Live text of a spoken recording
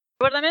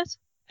What name is?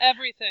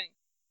 Everything.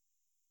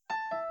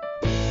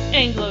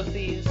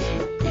 Anglophese.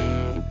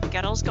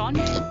 Gettle's gone.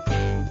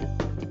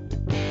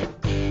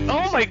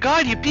 Oh my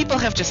god, you people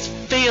have just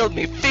failed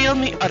me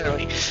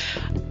utterly.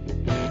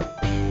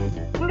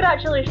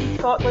 Congratulations,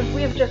 Scotland,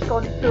 we have just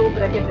gone full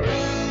Brigadoo.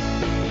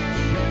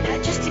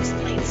 That just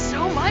explains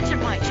so much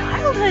of my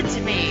childhood to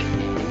me.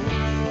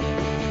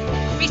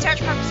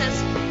 Research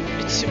purposes.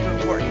 It's super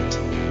important.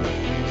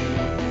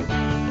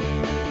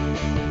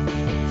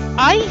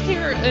 I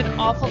hear an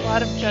awful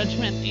lot of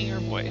judgment in your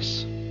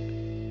voice.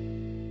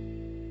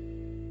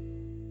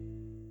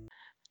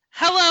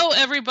 Hello,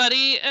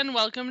 everybody, and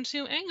welcome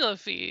to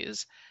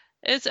Anglophese.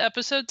 It's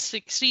episode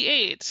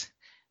 68.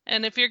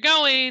 And if you're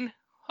going,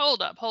 hold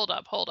the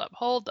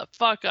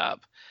fuck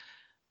up.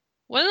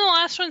 Wasn't the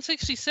last one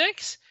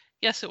 66?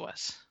 Yes, it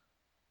was.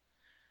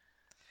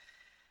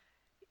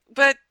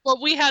 But Well,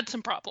 we had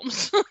some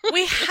problems.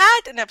 we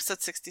had an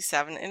episode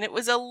 67, and it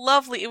was a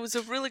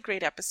really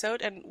great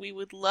episode, and we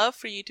would love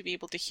for you to be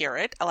able to hear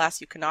it.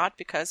 Alas, you cannot,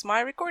 because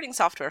my recording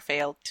software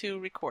failed to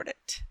record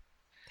it.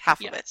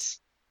 Half of it,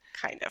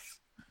 kind of.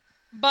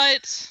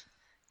 But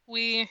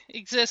we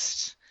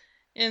exist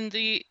in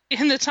the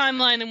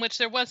timeline in which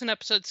there was an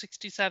episode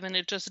 67.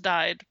 It just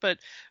died, but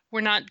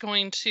we're not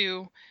going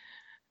to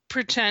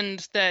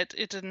pretend that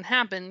it didn't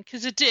happen,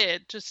 because it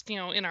did, just,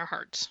 in our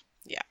hearts.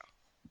 Yeah.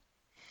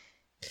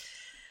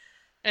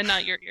 And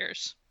not your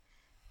ears.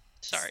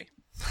 Sorry.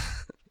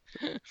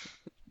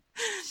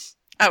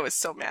 I was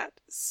so mad.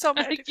 So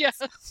mad. Yeah.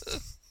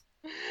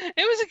 It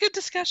was a good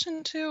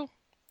discussion, too.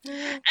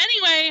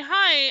 Anyway,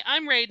 hi,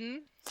 I'm Raiden.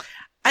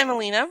 I'm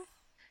Alina.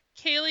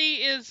 Kaylee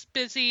is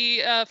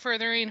busy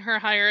furthering her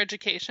higher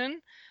education,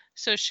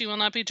 so she will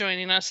not be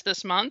joining us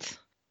this month.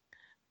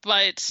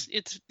 But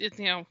it's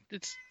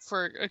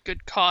for a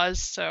good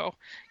cause, so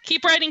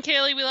keep writing,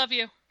 Kaylee. We love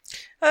you.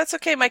 That's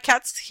okay. My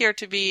cat's here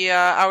to be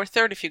our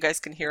third, if you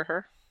guys can hear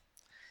her.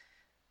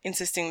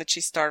 Insisting that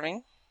she's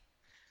starving.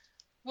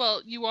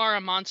 Well, you are a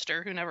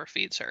monster who never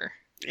feeds her.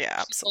 Yeah,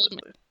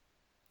 absolutely.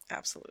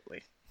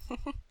 Absolutely.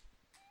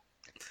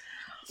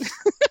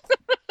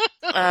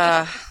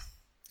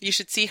 You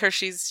should see her.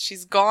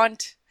 She's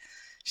gaunt.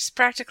 She's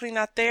practically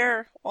not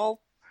there.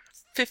 All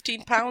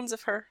 15 pounds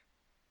of her.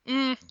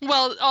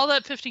 Well, all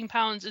that 15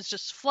 pounds is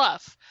just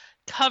fluff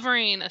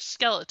covering a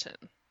skeleton.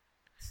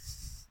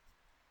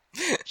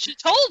 She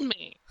told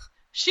me.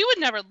 She would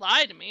never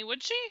lie to me,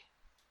 would she?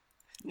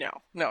 No,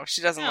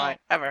 she doesn't No. lie.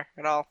 Ever.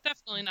 At all.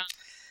 Definitely not.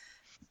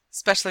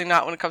 Especially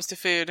not when it comes to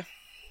food.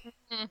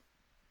 Mm-hmm.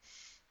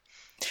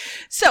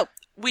 So,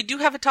 we do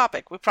have a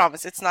topic, we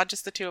promise. It's not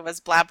just the two of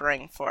us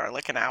blabbering for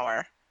like an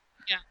hour.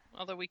 Yeah,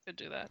 although we could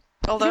do that.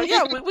 Although,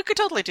 yeah, we could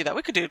totally do that.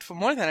 We could do it for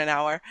more than an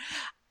hour.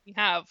 We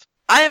have.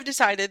 I have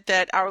decided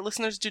that our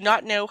listeners do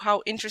not know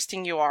how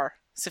interesting you are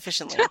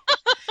sufficiently.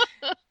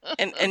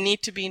 and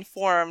need to be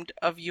informed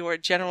of your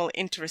general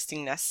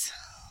interestingness.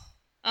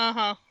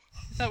 Uh-huh.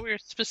 I thought we were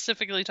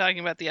specifically talking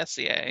about the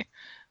SCA,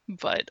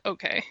 but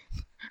okay.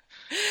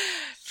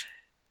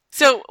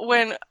 So,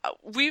 when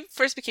we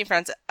first became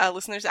friends,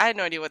 listeners, I had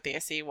no idea what the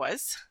SCA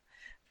was.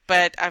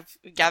 But I've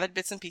gathered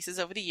bits and pieces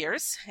over the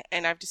years,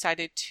 and I've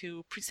decided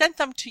to present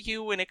them to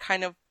you in a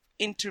kind of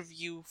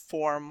interview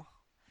form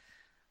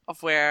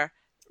of where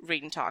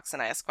Raiden talks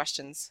and I ask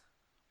questions,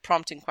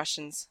 prompting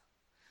questions,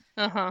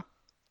 Uh-huh.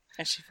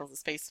 and she fills the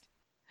space.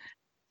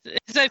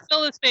 As I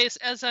fill the space,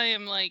 as I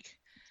am,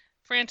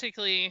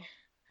 frantically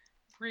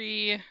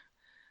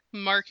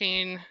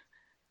remarking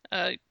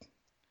a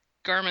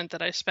garment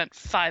that I spent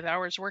 5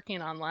 hours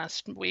working on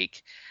last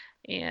week,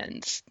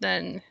 and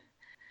then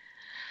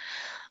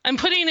I'm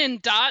putting in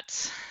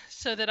dots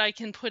so that I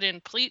can put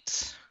in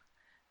pleats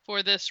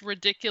for this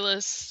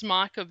ridiculous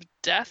smock of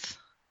death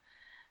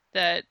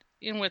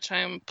in which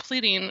I'm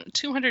pleating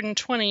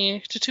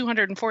 220 to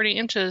 240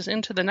 inches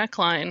into the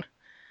neckline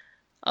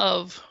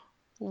of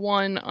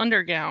one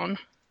undergown.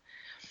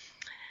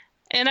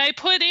 And I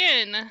put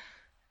in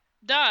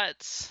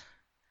dots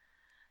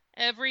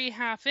every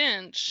half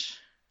inch.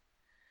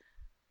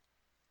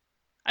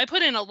 I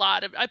put in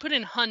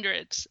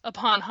hundreds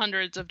upon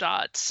hundreds of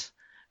dots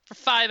for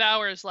 5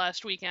 hours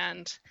last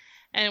weekend,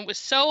 and it was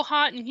so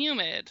hot and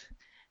humid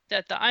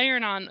that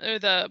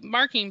the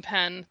marking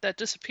pen that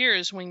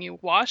disappears when you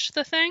wash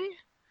the thing,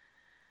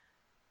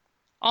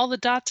 all the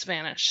dots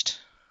vanished.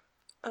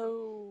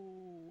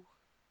 Oh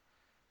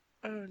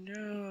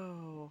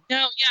no.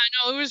 No,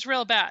 it was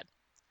real bad.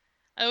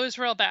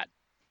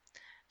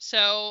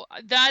 So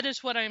that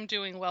is what I'm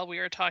doing while we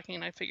are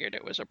talking. I figured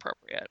it was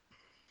appropriate.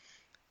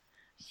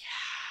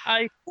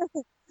 Yeah.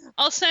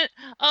 I'll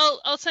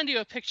send you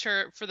a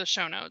picture for the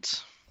show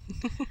notes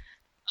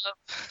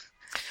of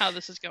how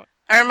this is going.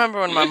 I remember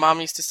when my mom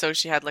used to sew,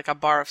 she had like a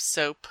bar of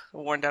soap,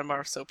 a worn down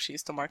bar of soap she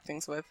used to mark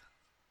things with.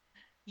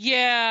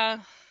 Yeah,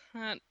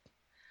 that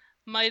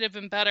might have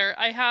been better.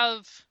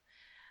 I'm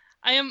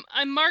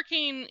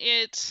marking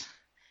it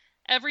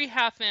every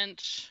half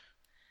inch,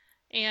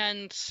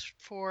 and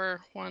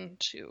for 1,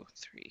 2,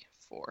 3,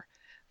 4,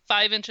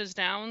 5 inches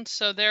down.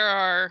 So there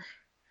are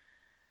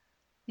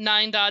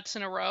 9 dots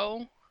in a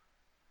row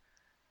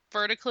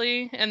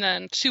vertically, and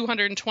then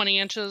 220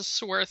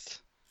 inches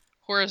worth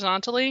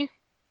horizontally.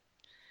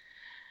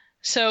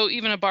 So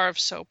even a bar of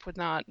soap would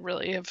not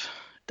really have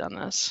done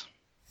this.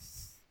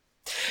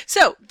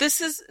 So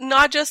this is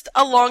not just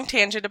a long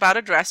tangent about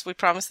a dress. We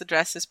promise the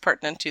dress is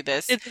pertinent to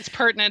this. It's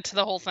pertinent to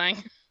the whole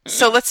thing.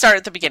 So let's start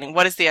at the beginning.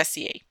 What is the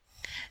SCA?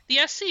 The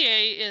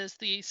SCA is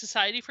the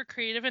Society for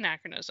Creative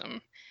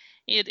Anachronism.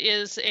 It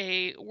is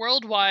a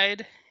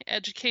worldwide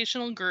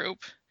educational group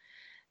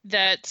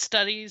that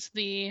studies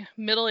the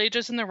Middle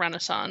Ages and the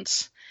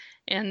Renaissance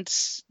and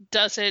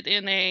does it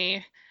in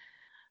a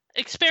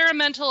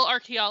experimental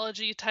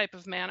archaeology type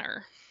of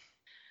manner.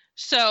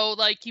 So,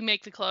 like, you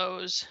make the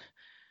clothes,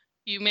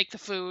 you make the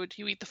food,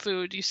 you eat the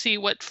food, you see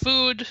what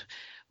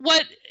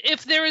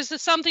if there is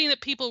something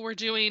that people were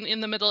doing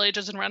in the Middle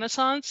Ages and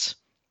Renaissance,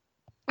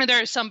 and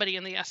there is somebody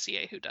in the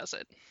SCA who does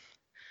it.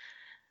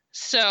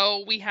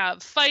 So we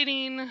have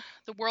fighting.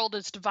 The world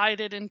is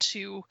divided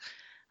into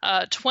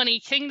 20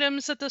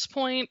 kingdoms at this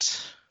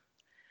point.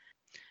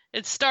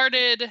 It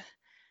started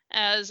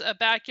as a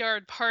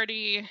backyard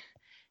party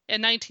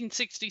in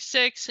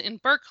 1966 in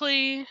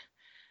Berkeley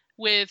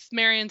with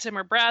Marion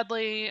Zimmer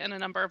Bradley and a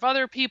number of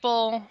other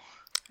people.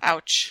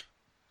 Ouch.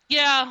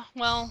 Yeah,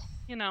 well,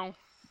 you know.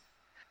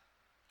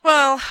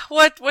 Well,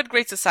 what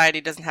great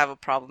society doesn't have a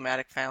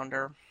problematic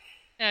founder?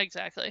 Yeah,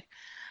 exactly.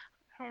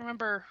 I don't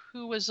remember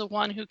who was the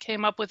one who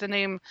came up with the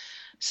name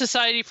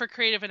Society for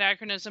Creative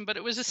Anachronism, but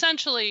it was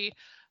essentially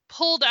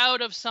pulled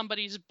out of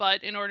somebody's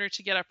butt in order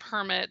to get a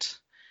permit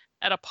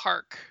at a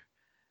park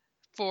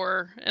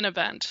for an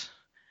event.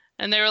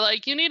 And they were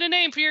like, you need a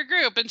name for your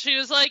group. And she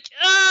was like,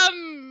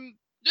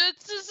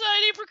 it's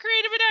Society for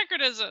Creative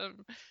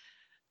Anachronism.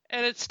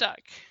 And it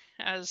stuck,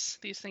 as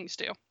these things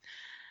do.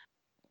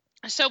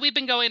 So we've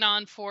been going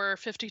on for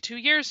 52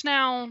 years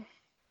now.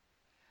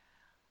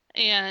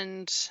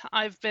 And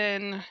I've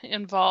been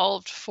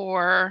involved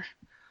for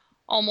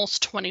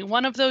almost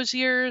 21 of those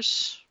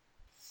years.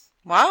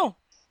 Wow.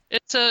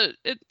 It's a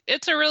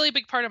really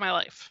big part of my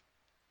life.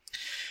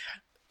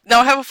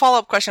 Now I have a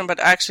follow-up question,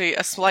 but actually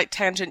a slight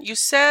tangent. You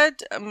said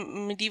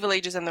medieval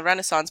ages and the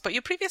Renaissance, but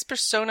your previous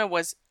persona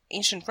was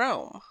ancient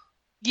Rome.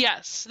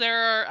 Yes, there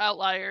are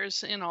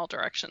outliers in all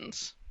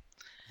directions.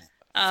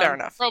 Fair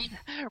enough.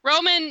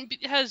 Roman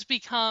has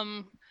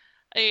become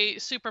a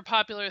super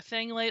popular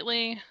thing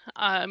lately.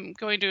 I'm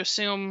going to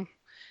assume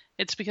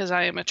it's because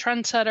I am a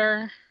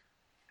trendsetter.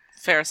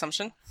 Fair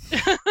assumption.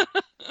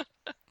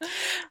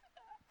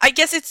 I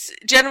guess it's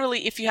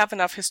generally if you have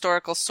enough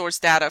historical source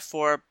data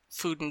for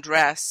food and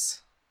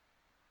dress,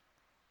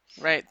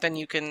 right? Then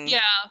you can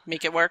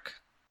make it work.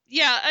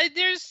 Yeah,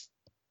 there's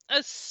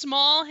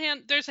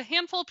a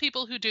handful of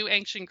people who do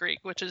ancient Greek,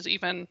 which is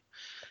even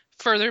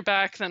further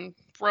back than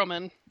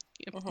Roman.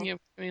 You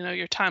know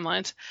your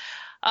timelines.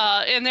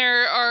 And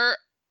there are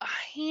a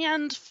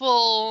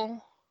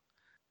handful,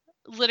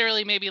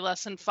 literally maybe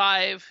less than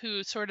 5,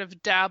 who sort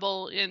of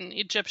dabble in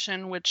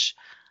Egyptian, which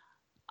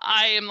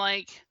I am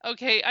like,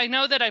 okay, I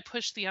know that I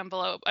pushed the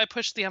envelope. I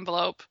pushed the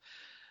envelope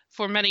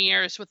for many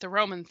years with the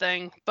Roman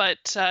thing,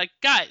 but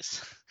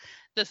guys,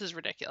 this is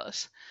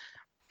ridiculous.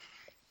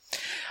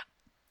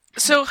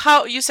 So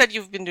how, you said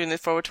you've been doing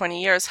this for over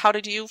 20 years. How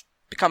did you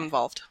become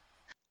involved?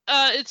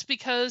 It's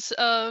because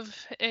of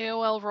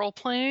AOL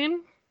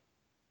role-playing.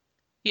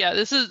 Yeah,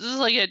 this is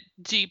like a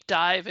deep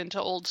dive into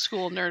old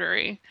school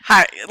nerdery.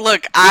 Hi,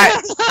 look,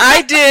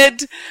 I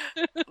did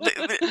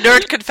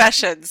Nerd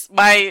Confessions.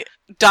 My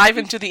dive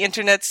into the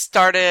internet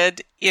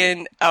started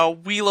in a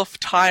Wheel of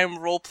Time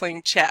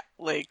role-playing chat,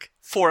 like,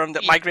 forum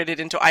that migrated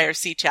into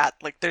IRC chat.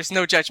 Like, there's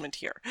no judgment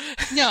here.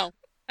 No.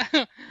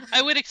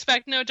 I would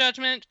expect no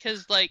judgment,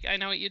 because, like, I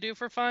know what you do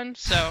for fun,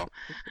 so...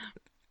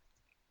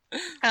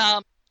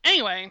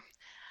 Anyway,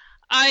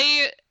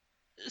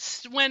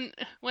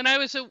 when I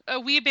was a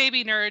wee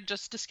baby nerd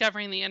just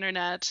discovering the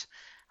internet,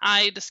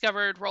 I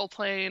discovered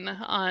role-playing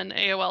on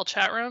AOL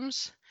chat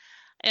rooms.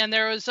 And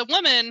there was a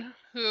woman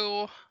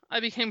who I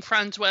became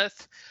friends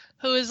with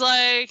who was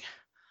like,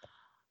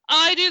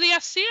 I do the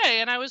SCA.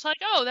 And I was like,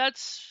 oh,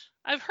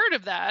 I've heard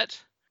of that.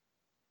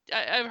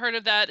 I've heard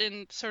of that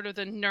in sort of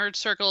the nerd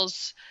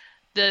circles,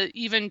 the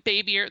even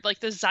babier, like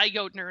the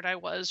zygote nerd I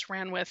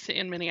ran with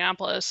in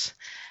Minneapolis.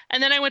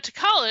 And then I went to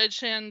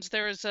college and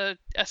there was a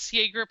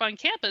SCA group on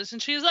campus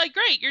and she was like,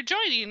 great, you're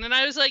joining. And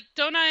I was like,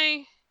 don't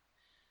I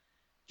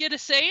get a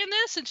say in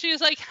this? And she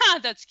was like,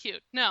 that's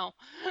cute. No.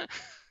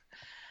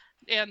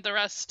 And the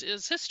rest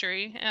is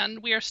history.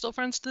 And we are still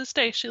friends to this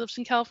day. She lives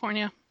in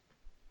California.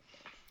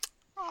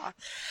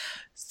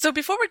 So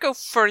before we go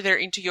further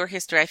into your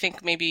history, I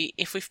think maybe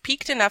if we've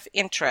piqued enough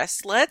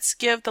interest, let's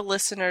give the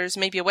listeners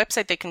maybe a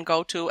website they can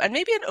go to and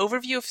maybe an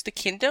overview of the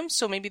kingdom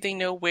so maybe they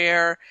know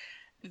where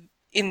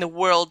in the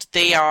world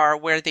they are,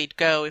 where they'd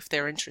go if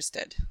they're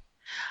interested.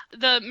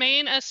 The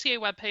main SCA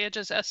webpage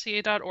is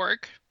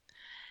sca.org,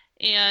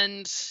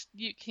 and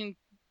you can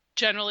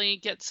generally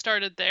get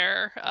started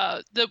there.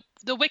 The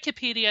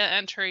Wikipedia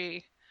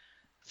entry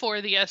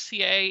for the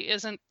SCA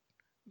isn't,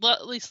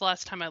 at least the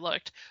last time I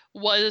looked,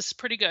 was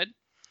pretty good.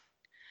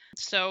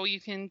 So you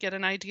can get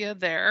an idea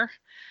there.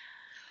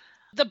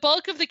 The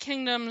bulk of the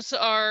kingdoms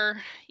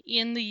are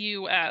in the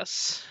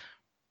U.S.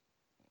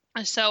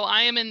 So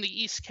I am in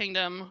the East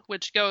Kingdom,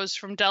 which goes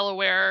from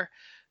Delaware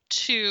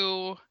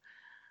to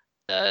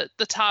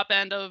the top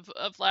end of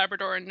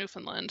Labrador and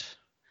Newfoundland.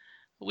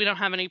 We don't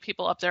have any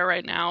people up there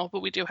right now,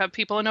 but we do have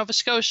people in Nova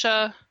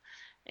Scotia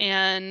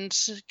and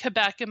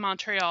Quebec and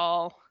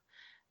Montreal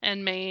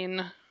and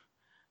Maine,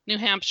 New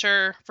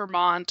Hampshire,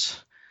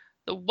 Vermont,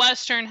 the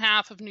western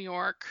half of New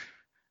York,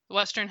 the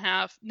eastern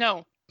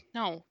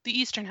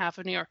half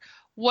of New York.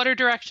 What are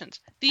directions?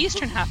 The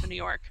eastern half of New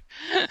York,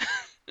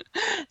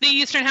 the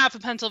eastern half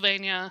of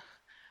Pennsylvania,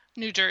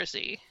 New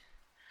Jersey.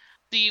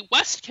 The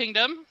West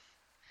Kingdom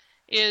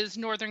is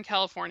Northern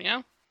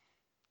California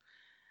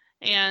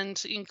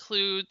and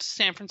includes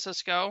San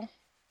Francisco.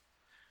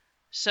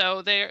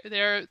 So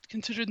they're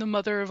considered the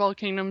mother of all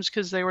kingdoms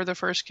because they were the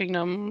first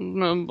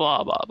kingdom,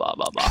 blah, blah, blah,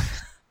 blah, blah.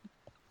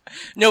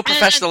 No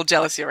professional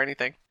jealousy or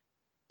anything.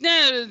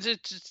 No,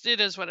 it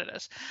is what it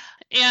is.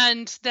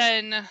 And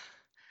then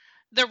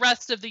the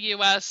rest of the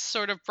U.S.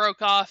 sort of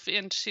broke off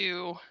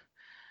into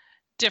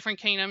different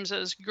kingdoms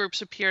as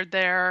groups appeared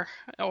there,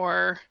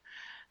 or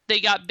they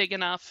got big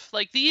enough.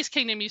 Like the East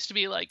Kingdom used to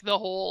be like the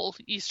whole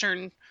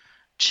eastern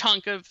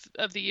chunk of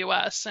the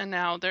U.S., and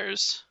now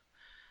there's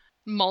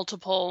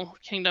multiple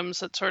kingdoms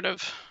that sort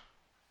of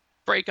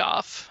break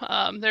off.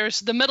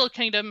 There's the Middle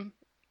Kingdom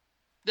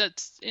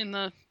that's in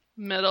the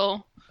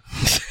middle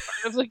part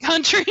of the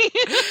country.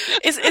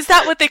 Is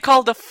that what they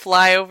call the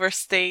flyover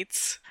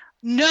states?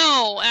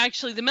 No,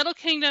 actually, the Middle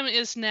Kingdom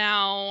is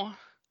now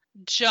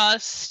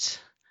just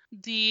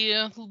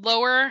the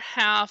lower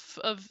half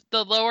of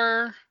the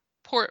lower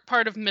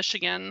part of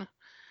Michigan,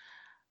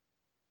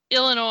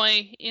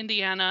 Illinois,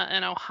 Indiana,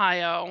 and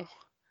Ohio,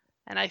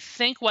 and I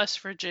think West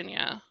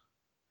Virginia.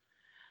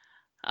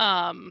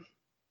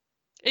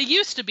 It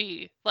used to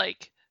be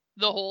like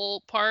the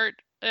whole part,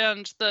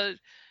 and the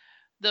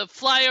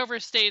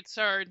flyover states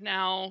are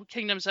now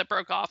kingdoms that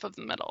broke off of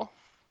the middle.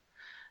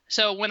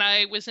 So when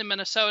I was in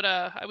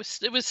Minnesota,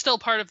 it was still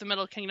part of the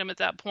Middle Kingdom at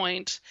that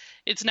point.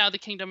 It's now the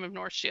Kingdom of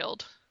North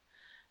Shield,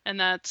 and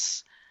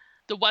that's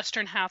the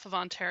western half of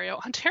Ontario.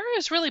 Ontario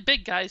is really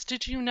big, guys.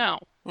 Did you know?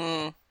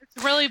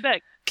 It's really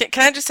big.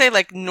 Can I just say,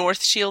 like,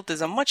 North Shield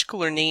is a much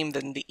cooler name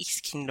than the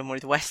East Kingdom or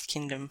the West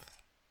Kingdom.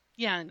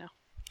 Yeah, I know.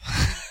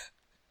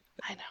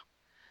 I know.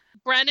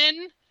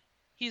 Brennan,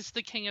 he's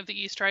the king of the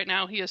East right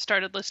now. He has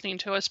started listening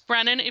to us.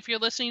 Brennan, if you're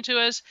listening to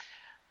us,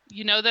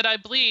 you know that I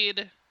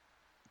bleed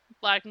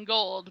black and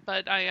gold,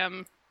 but I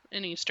am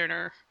an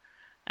Easterner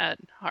at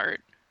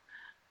heart.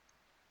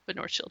 But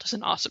North Shield is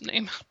an awesome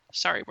name.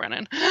 Sorry,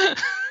 Brennan.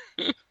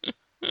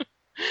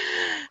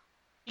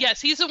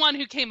 Yes, he's the one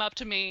who came up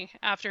to me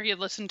after he had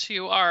listened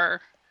to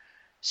our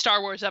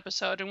Star Wars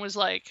episode and was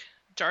like,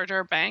 Jar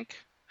Jar Bank?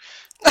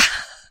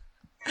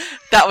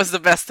 That was the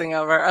best thing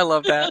ever. I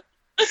love that.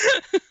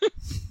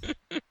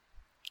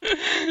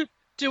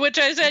 To which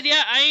I said,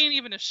 yeah, I ain't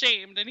even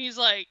ashamed. And he's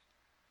like,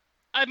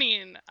 I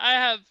mean, I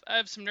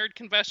have some nerd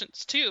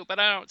confessions too, but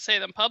I don't say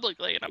them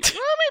publicly. And I'm like,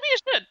 well, maybe you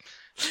should.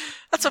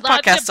 That's what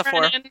podcasts are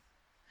for.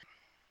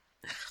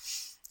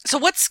 So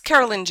what's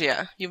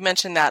Carolingia? You've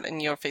mentioned that in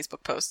your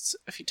Facebook posts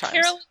a few times.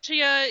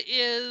 Carolingia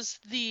is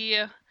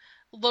the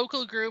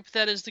local group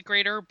that is the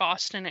greater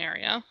Boston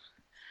area.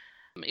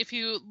 If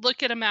you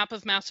look at a map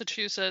of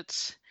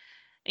Massachusetts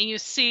and you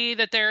see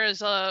that there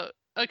is a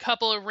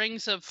couple of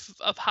rings of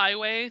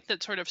highway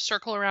that sort of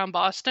circle around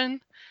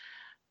Boston,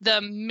 the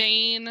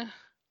main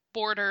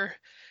border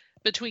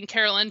between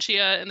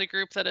Carolingia and the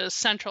group that is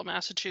central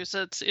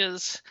Massachusetts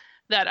is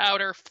that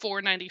outer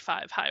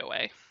 495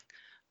 highway.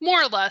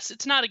 More or less,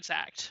 it's not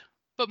exact,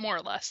 but more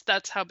or less,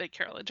 that's how big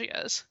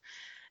Carolingia is.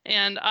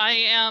 And I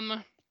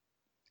am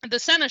the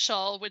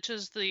seneschal, which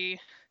is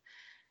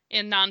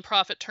in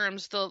nonprofit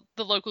terms, the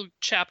local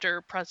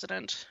chapter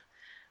president,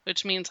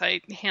 which means I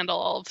handle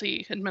all of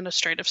the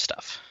administrative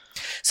stuff.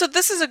 So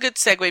this is a good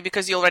segue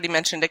because you already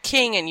mentioned a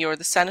king and you're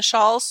the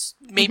seneschals.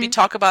 Maybe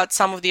talk about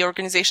some of the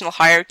organizational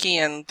hierarchy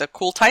and the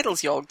cool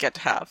titles you all get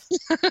to have.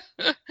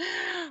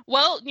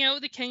 Well,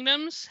 the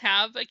kingdoms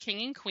have a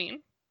king and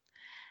queen.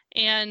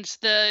 And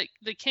the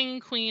king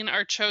and queen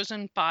are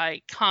chosen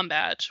by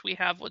combat. We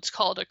have what's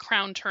called a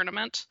crown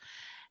tournament.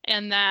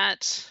 And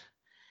that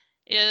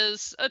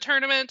is a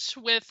tournament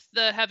with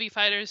the heavy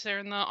fighters there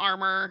in the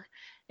armor.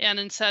 And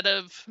instead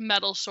of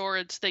metal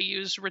swords, they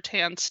use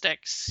rattan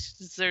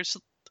sticks. There's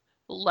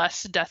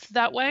less death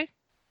that way.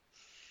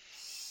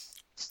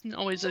 It's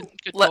always a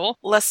good goal.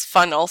 Less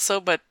fun also,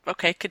 but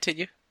okay,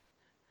 continue.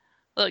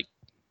 Like,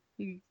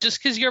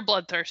 just because you're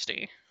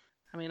bloodthirsty.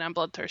 I mean, I'm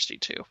bloodthirsty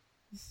too.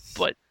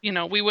 But,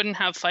 we wouldn't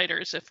have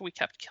fighters if we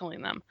kept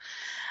killing them.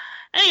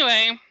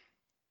 Anyway,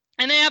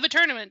 and they have a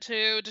tournament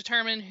to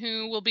determine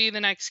who will be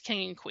the next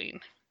king and queen.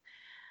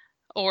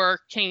 Or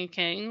king and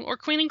king, or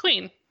queen and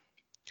queen.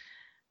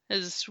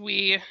 As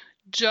we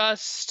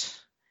just,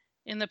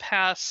 in the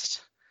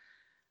past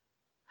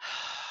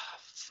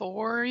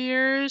 4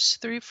 years,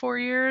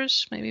 3-4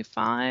 years, maybe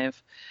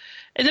 5,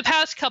 in the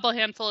past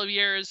handful of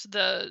years,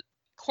 the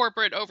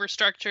corporate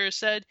overstructure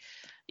said,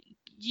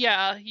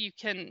 yeah, you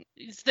can.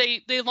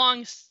 They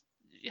long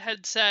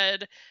had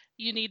said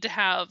you need to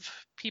have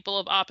people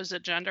of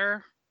opposite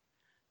gender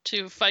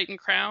to fight in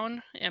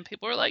Crown, and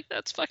people were like,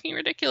 that's fucking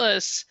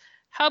ridiculous.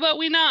 How about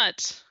we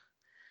not?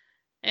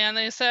 And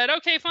they said,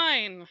 okay,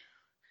 fine.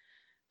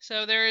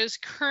 So there's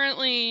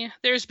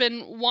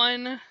been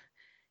one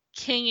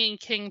king and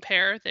king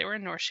pair. They were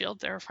in North Shield.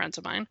 They were friends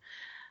of mine.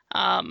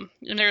 And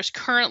there's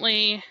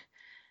currently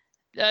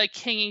a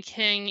king and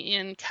king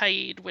in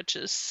Caid, which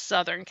is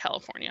Southern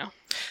California.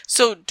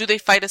 So do they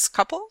fight as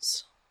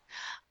couples?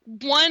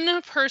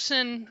 One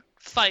person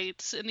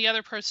fights and the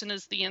other person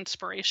is the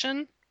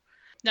inspiration.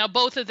 Now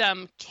both of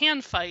them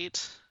can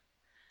fight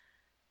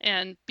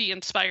and be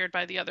inspired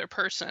by the other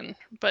person,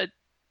 but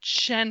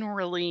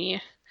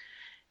generally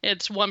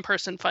it's one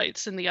person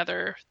fights and the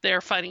other,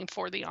 they're fighting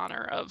for the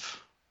honor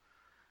of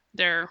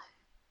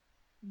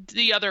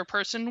the other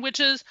person, which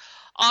is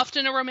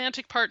often a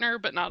romantic partner,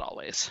 but not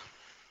always.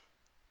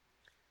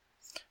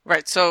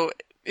 Right, so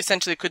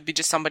essentially it could be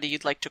just somebody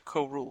you'd like to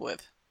co-rule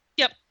with.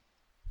 Yep.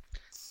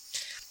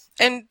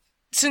 And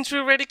since we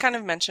already kind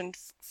of mentioned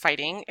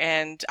fighting,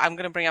 and I'm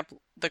going to bring up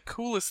the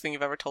coolest thing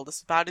you've ever told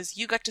us about, is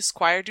you got to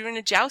squire during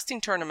a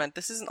jousting tournament.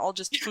 This isn't all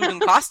just food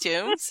and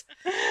costumes.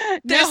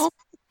 There's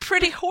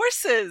pretty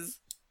horses.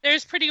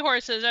 There's pretty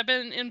horses. I've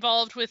been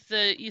involved with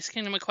the East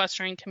Kingdom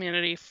equestrian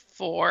community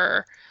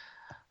for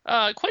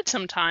quite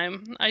some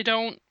time. I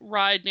don't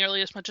ride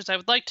nearly as much as I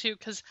would like to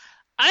because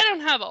I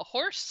don't have a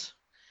horse.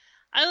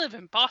 I live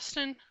in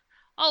Boston.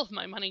 All of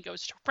my money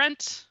goes to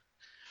rent.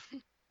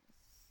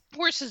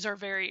 Horses are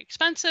very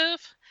expensive,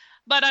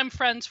 but I'm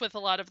friends with a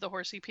lot of the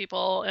horsey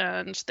people,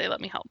 and they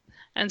let me help.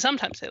 And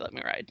sometimes they let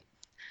me ride.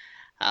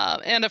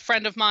 And a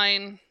friend of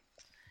mine,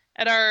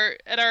 at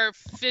our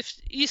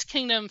East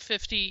Kingdom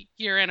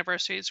 50-year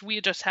anniversaries, we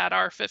just had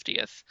our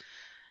 50th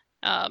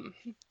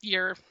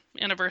year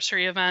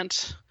anniversary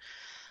event.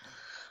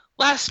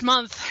 Last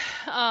month,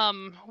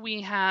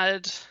 we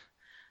had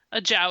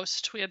a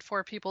joust. We had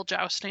 4 people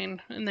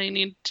jousting, and they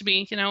need to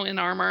be, in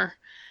armor.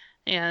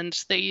 And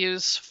they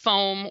use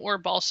foam or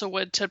balsa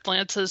wood tipped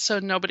lances so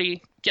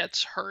nobody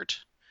gets hurt.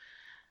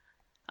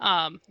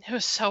 It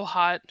was so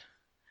hot.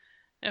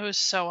 It was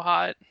so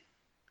hot.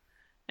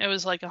 It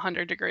was like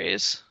 100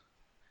 degrees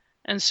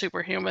and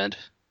super humid.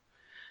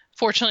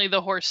 Fortunately,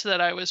 the horse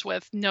that I was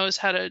with knows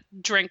how to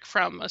drink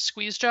from a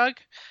squeeze jug.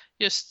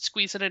 You just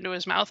squeeze it into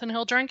his mouth and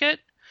he'll drink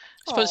it.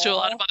 As opposed to a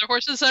lot of other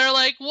horses that are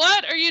like,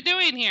 what are you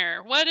doing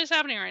here? What is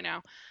happening right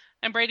now?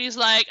 And Brady's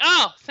like,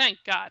 oh, thank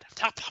God.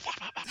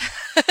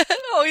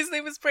 Oh, his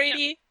name is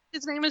Brady? Yeah,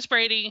 his name is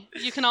Brady.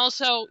 He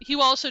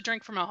will also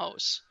drink from a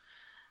hose.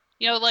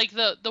 Like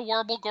the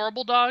Warble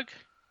Gorble dog?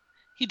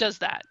 He does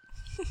that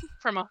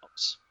from a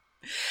hose.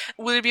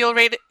 Would it be all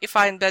right if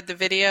I embed the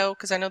video?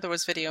 Because I know there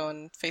was video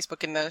on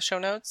Facebook in the show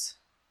notes.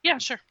 Yeah,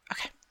 sure.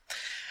 Okay.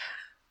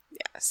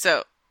 Yeah,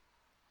 so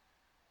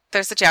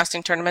there's the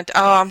jousting tournament.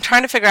 Oh, I'm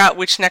trying to figure out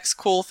which next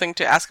cool thing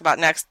to ask about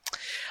next.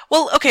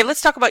 Well, okay,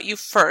 let's talk about you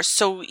first.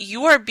 So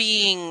you are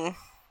being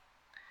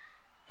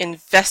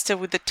invested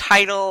with the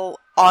title,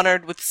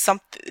 honored with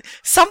something.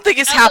 Something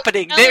is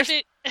happening.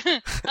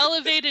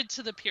 Elevated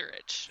to the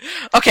peerage.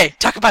 Okay,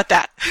 talk about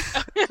that.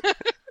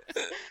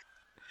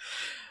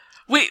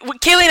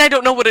 Kaylee and I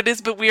don't know what it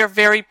is, but we are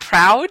very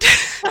proud.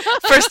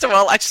 First of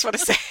all, I just want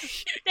to say.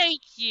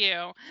 Thank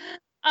you.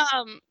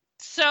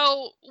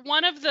 So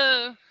one of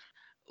the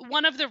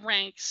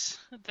ranks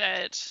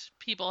that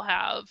people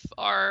have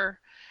are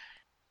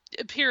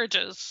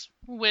peerages,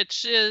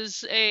 which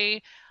is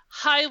a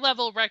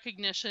high-level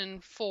recognition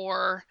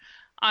for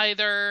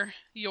either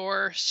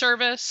your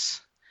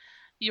service,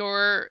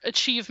 your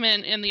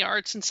achievement in the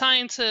arts and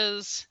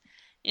sciences,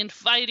 in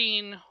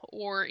fighting,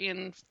 or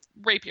in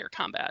rapier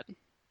combat.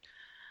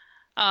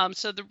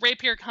 So the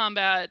rapier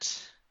combat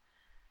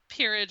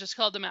peerage is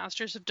called the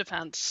Masters of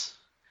Defense.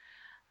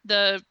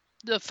 The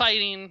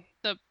fighting,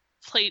 the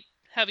plate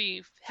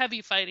heavy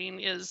fighting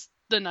is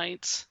the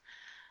Knights.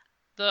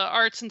 The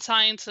arts and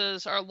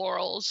sciences are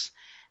laurels,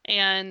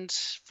 and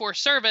for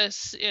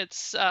service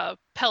it's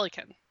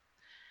pelican,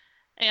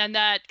 and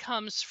that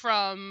comes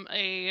from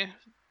a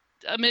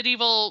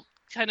medieval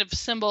kind of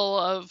symbol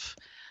of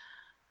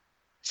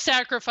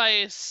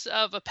sacrifice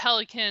of a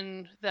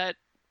pelican that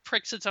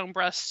pricks its own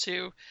breast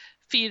to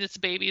feed its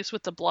babies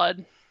with the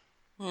blood,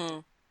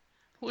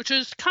 which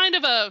is kind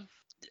of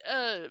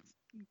a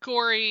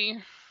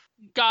gory,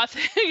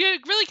 gothic,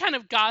 really kind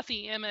of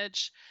gothy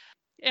image.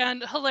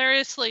 And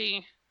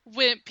hilariously,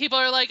 when people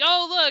are like,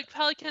 oh, look,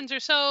 pelicans are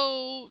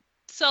so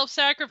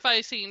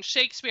self-sacrificing,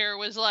 Shakespeare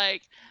was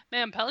like,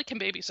 man, pelican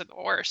babies are the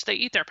worst. They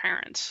eat their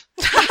parents.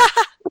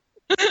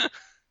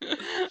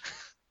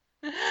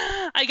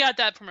 I got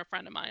that from a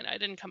friend of mine. I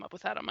didn't come up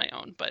with that on my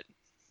own, but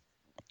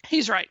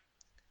he's right.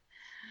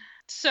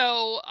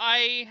 So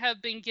I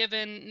have been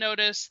given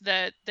notice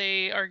that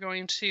they are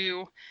going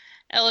to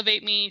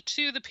elevate me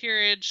to the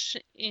peerage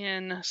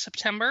in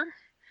September.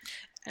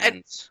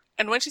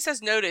 And when she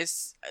says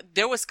notice,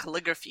 there was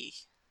calligraphy.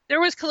 There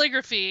was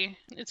calligraphy.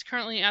 It's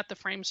currently at the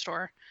frame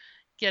store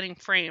getting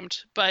framed,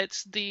 but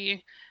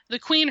the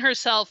queen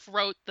herself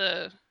wrote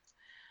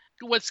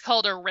what's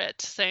called a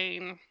writ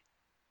saying,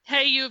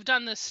 hey, you've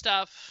done this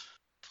stuff.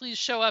 Please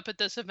show up at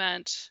this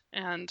event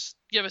and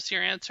give us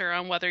your answer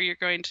on whether you're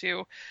going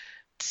to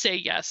say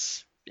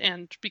yes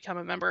and become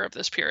a member of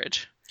this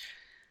peerage.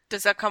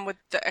 Does that come with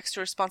the extra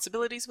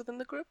responsibilities within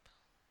the group?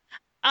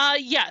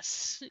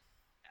 Yes.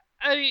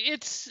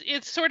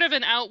 It's sort of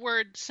an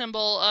outward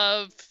symbol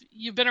of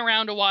you've been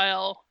around a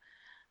while.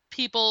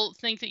 People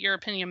think that your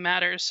opinion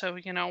matters, so,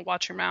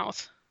 watch your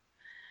mouth.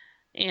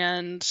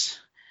 And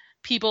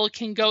people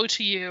can go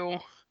to you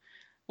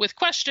with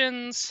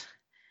questions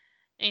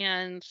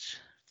and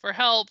for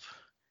help.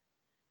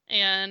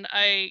 And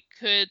I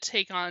could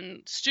take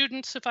on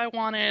students if I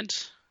wanted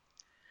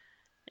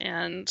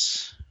and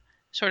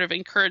sort of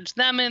encourage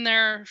them in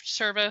their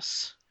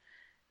service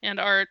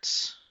and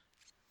arts.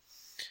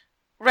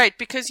 Right,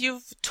 because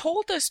you've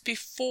told us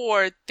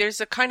before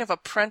there's a kind of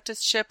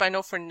apprenticeship. I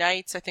know for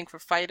knights, I think for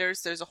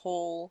fighters, there's a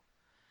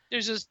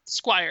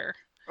squire.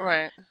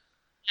 Right.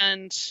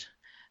 And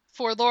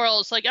for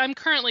laurels, I'm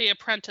currently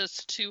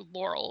apprenticed to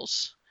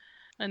laurels,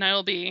 and I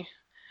will be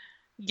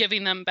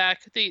giving them back.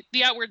 The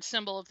outward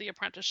symbol of the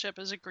apprenticeship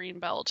is a green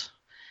belt,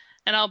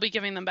 and I'll be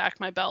giving them back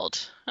my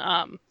belt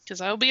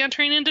because I will be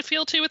entering into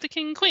fealty with the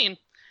king and queen.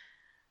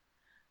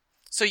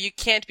 So you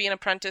can't be an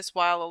apprentice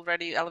while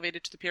already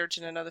elevated to the peerage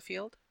in another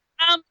field?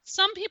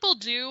 Some people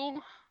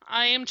do.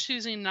 I am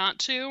choosing not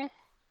to.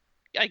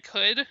 I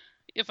could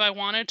if I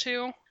wanted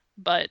to,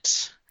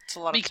 but it's a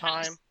lot of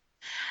time.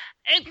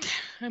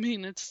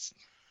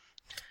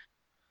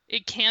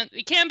 It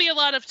can be a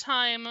lot of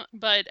time,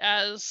 but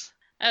as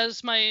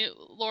my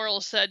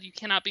Laurel said, you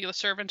cannot be the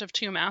servant of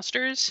two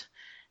masters.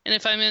 And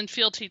if I'm in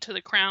fealty to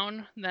the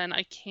crown, then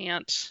I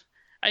can't.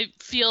 I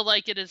feel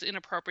like it is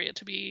inappropriate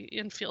to be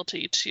in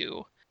fealty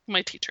to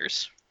my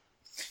teachers.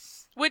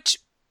 Which,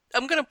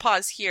 I'm going to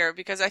pause here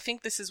because I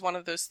think this is one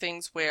of those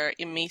things where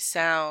it may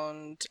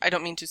sound, I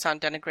don't mean to sound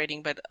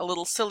denigrating, but a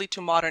little silly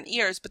to modern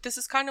ears, but this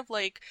is kind of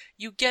like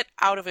you get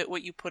out of it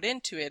what you put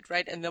into it,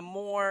 right? And the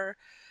more,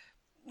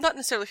 not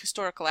necessarily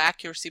historical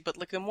accuracy, but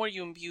the more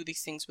you imbue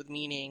these things with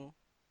meaning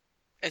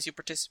as you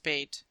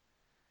participate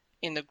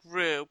in the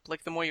group,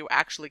 the more you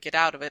actually get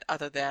out of it,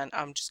 other than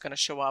I'm just going to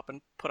show up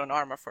and put on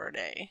armor for a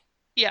day.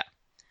 Yeah.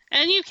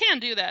 And you can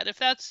do that if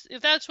that's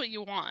what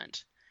you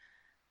want.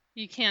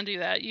 You can do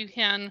that. You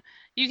can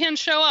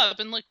show up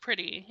and look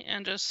pretty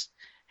and just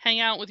hang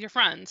out with your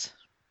friends.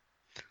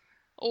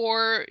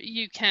 Or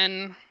you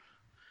can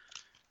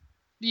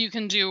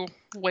do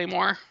way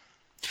more.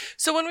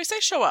 So when we say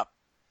show up,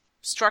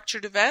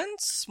 structured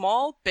events,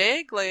 small,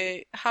 big,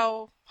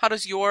 how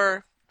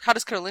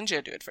does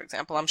Carolingia do it, for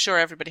example? I'm sure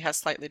everybody has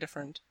slightly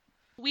different.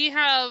 We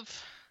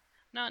have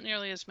not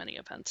nearly as many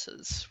events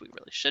as we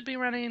really should be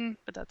running,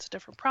 but that's a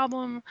different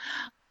problem.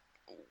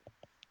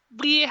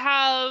 We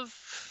have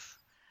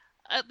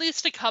at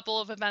least a couple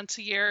of events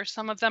a year.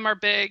 Some of them are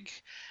big.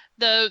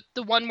 The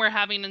one we're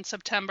having in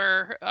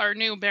September, our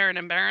new Baron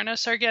and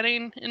Baroness are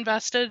getting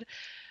invested.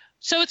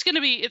 So it's going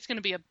to be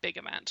a big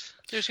event.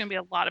 There's going to be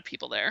a lot of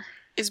people there.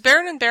 Is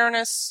Baron and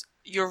Baroness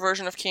your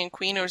version of King and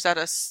Queen, or is that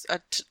a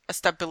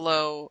step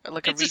below, a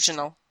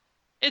regional?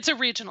 It's a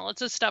regional.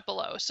 It's a step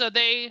below. So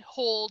they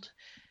hold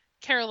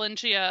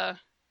Carolingia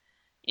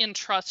in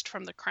trust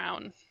from the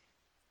crown.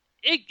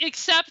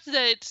 Except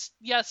that,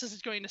 yes, this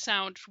is going to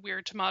sound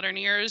weird to modern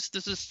ears.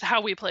 This is how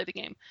we play the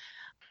game.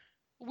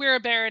 We're a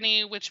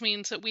barony, which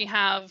means that we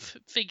have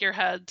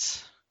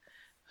figureheads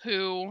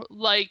who,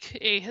 like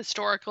a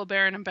historical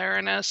baron and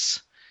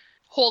baroness,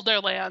 hold their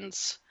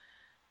lands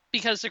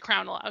because the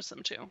crown allows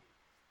them to.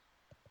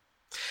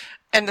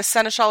 And the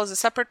seneschal is a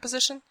separate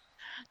position?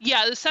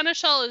 Yeah, the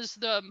seneschal is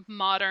the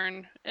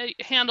modern.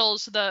 It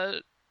handles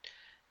the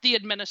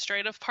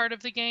administrative part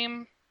of the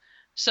game.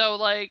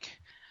 So,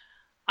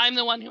 I'm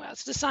the one who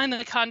has to sign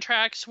the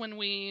contracts when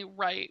we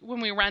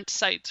rent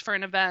sites for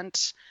an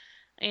event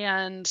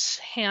and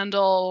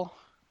handle,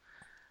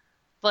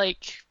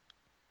 there's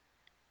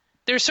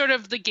sort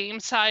of the game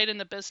side and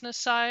the business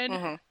side,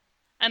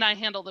 and I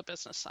handle the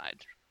business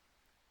side.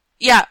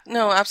 Yeah,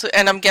 no, absolutely.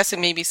 And I'm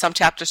guessing maybe some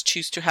chapters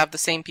choose to have the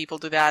same people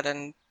do that,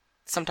 and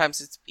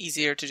sometimes it's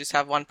easier to just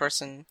have one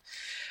person.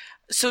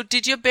 So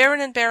did your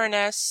Baron and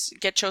Baroness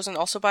get chosen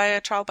also by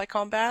a trial by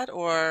combat,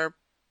 or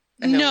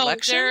an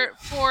election? No,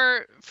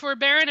 for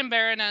Baron and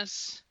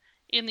Baroness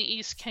in the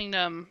East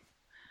Kingdom,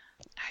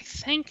 I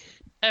think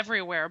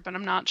everywhere, but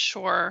I'm not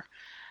sure.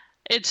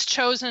 They're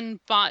chosen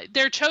by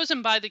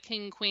the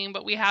King and Queen,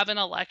 but we have an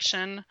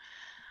election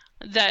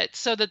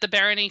so that the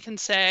barony can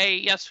say,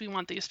 yes, we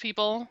want these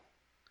people.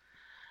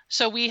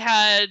 So we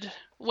had,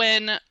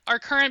 when our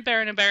current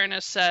Baron and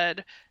Baroness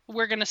said,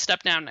 we're going to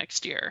step down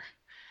next year,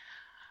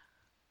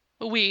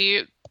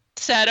 we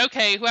said,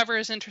 okay, whoever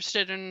is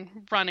interested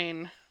in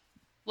running,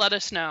 let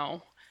us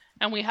know.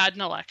 And we had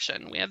an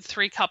election. We had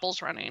 3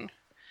 couples running.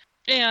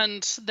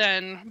 And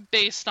then,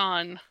 based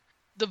on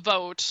the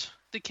vote,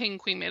 the King and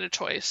Queen made a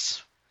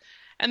choice.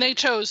 And they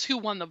chose who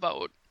won the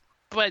vote.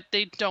 but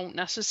they don't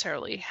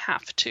necessarily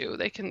have to.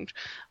 They can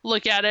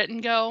look at it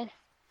and go,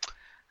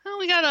 oh,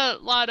 we got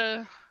a lot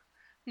of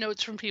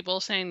notes from people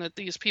saying that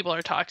these people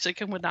are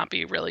toxic and would not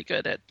be really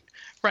good at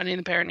running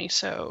the barony,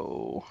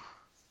 so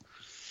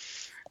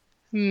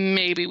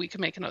maybe we could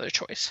make another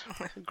choice.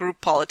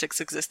 Group politics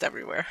exist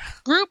everywhere.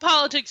 Group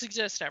politics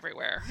exist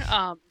everywhere.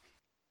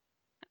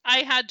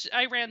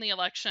 I ran the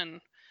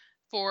election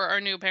for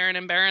our new Baron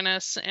and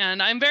Baroness,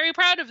 and I'm very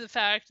proud of the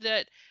fact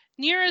that,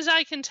 near as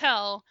I can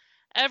tell,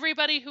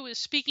 everybody who is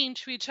speaking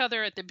to each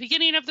other at the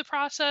beginning of the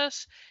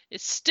process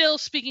is still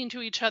speaking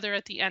to each other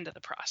at the end of the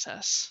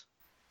process,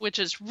 which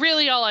is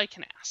really all I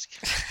can ask.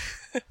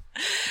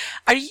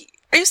 Are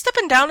you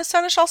stepping down as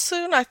Seneschal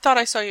soon? I thought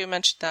I saw you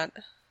mention that.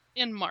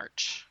 In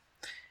March.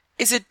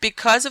 Is it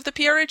because of the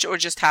peerage or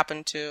just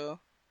happened to?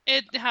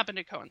 It happened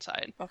to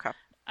coincide. Okay.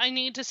 I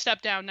need to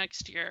step down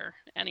next year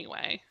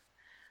anyway.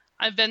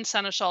 I've been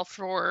Seneschal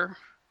for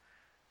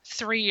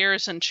 3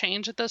 years and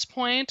change at this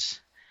point,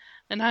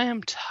 and I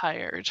am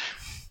tired.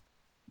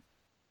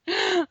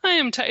 I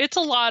am tired. It's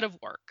a lot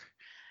of work,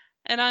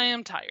 and I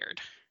am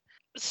tired.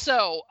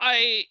 So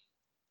I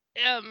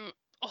am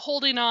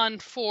holding on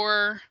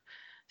for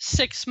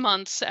 6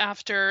 months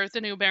after the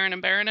new Baron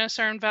and Baroness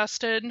are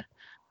invested,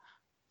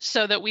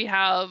 so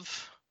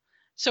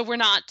we're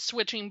not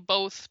switching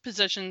both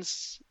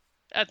positions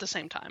at the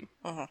same time,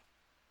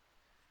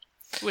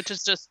 which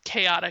is just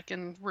chaotic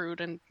and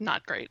rude and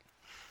not great.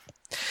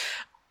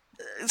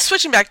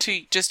 Switching back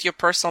to just your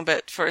personal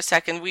bit for a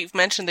second, we've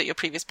mentioned that your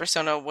previous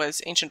persona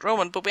was Ancient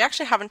Roman, but we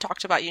actually haven't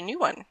talked about your new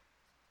one.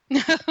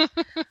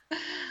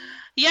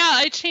 Yeah,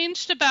 I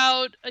changed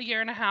about a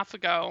year and a half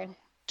ago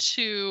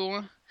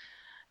to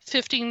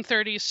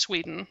 1530s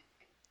Sweden,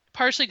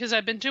 partially because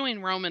I've been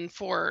doing Roman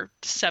for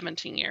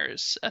 17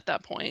 years at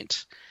that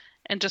point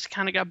and just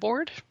kind of got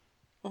bored.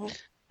 Mhm.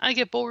 I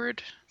get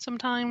bored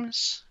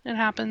sometimes. It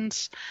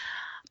happens.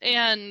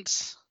 And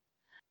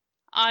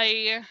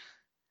I,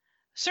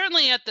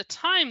 certainly at the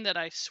time that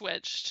I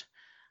switched,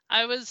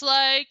 I was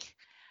like,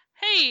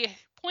 hey,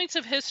 points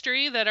of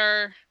history that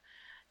are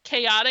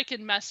chaotic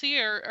and messy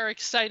are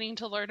exciting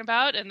to learn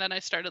about. And then I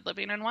started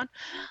living in one.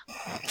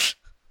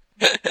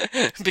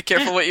 Be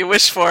careful what you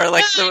wish for.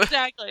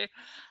 Exactly.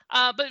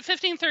 But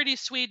 1530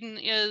 Sweden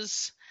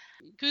is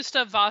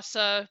Gustav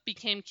Vasa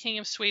became king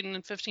of Sweden in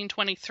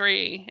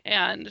 1523,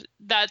 and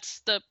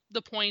that's the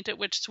point at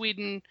which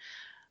Sweden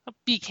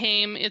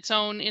became its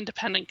own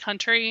independent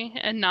country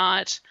and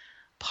not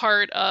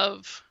part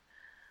of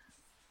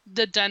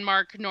the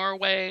Denmark,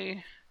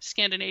 Norway,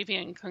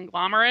 Scandinavian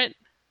conglomerate.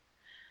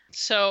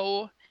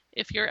 So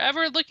if you're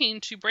ever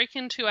looking to break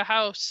into a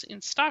house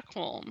in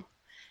Stockholm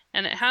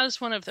and it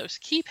has one of those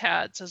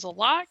keypads as a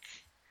lock,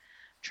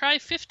 try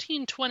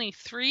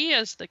 1523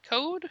 as the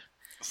code.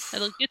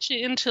 It'll get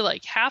you into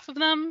like half of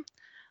them.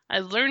 I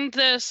learned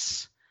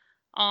this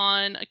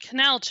on a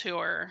canal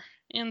tour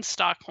in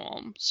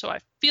Stockholm, so I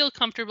feel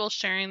comfortable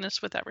sharing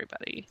this with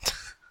everybody.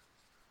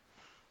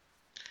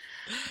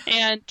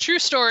 And true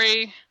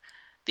story,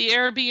 the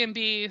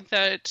Airbnb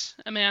that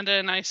Amanda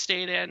and I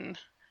stayed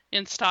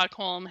in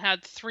Stockholm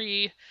had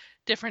 3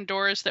 different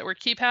doors that were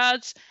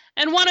keypads,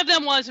 and one of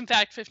them was in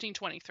fact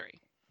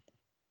 1523.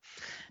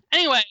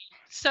 Anyway,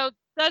 so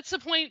that's the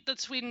point that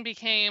Sweden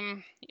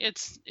became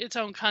its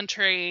own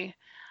country.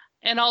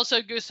 And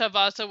also Gustav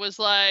Vasa was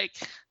like,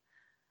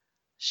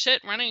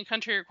 shit, running a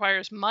country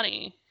requires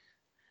money.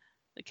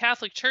 The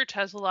Catholic Church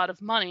has a lot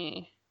of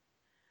money.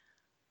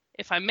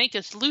 If I make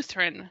us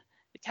Lutheran,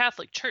 the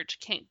Catholic Church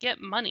can't get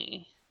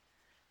money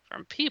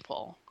from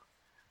people.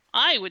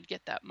 I would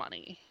get that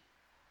money.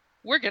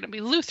 We're going to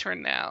be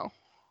Lutheran now.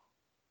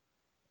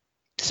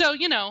 So,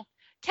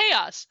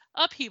 chaos,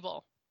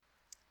 upheaval.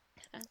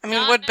 I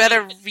mean, what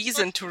better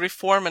reason to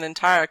reform an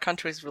entire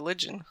country's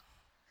religion?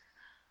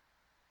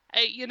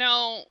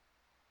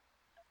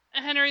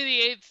 Henry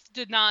VIII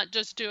did not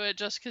just do it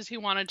just because he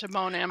wanted to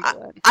moan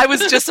ambulance. I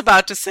was just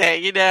about to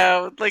say,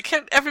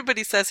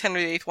 everybody says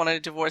Henry VIII wanted a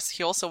divorce.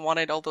 He also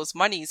wanted all those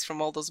monies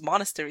from all those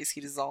monasteries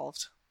he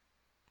dissolved.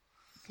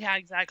 Yeah,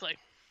 exactly.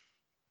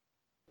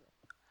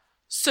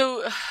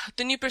 So,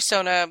 the new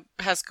persona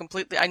has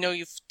completely, I know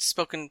you've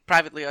spoken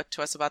privately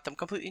to us about them,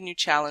 completely new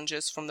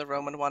challenges from the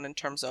Roman one in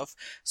terms of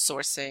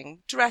sourcing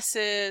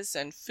dresses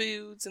and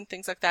foods and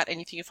things like that.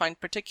 Anything you find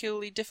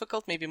particularly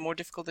difficult, maybe more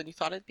difficult than you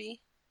thought it'd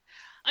be?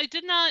 I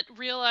did not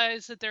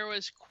realize that there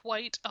was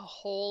quite a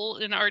hole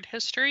in art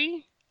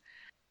history.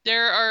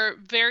 There are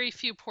very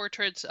few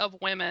portraits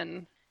of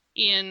women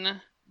in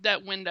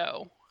that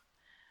window.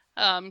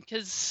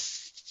 Because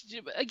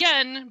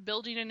again,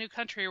 building a new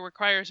country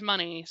requires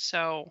money,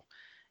 so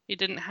he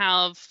didn't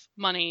have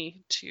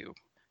money to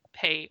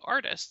pay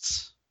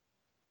artists.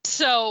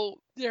 So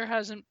there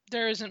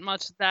isn't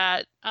much of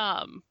that.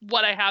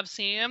 What I have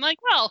seen, I'm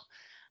like, well,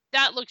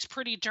 that looks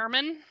pretty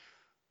German.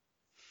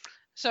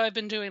 So I've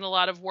been doing a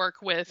lot of work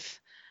with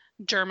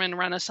German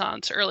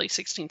Renaissance, early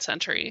 16th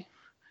century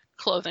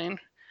clothing.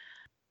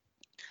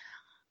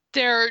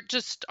 There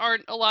just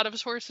aren't a lot of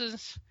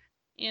sources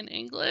in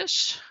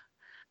English.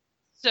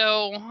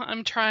 So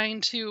I'm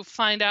trying to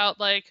find out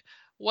like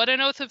what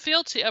an oath of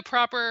fealty, a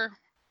proper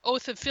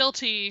oath of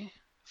fealty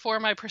for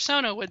my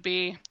persona would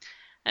be,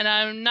 and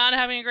I'm not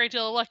having a great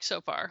deal of luck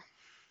so far.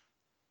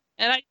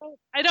 And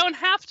I don't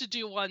have to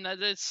do one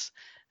that is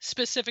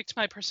specific to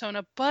my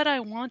persona, but I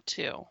want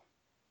to.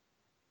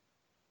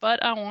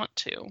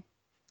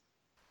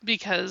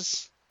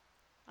 Because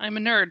I'm a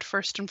nerd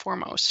first and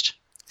foremost.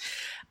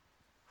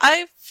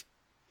 I've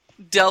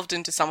delved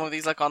into some of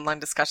these like online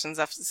discussions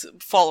after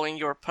following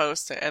your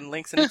post and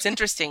links, and it's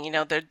interesting.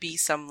 There'd be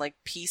some like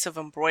piece of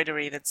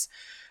embroidery that's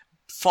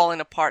fallen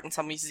apart in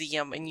some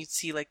museum, and you'd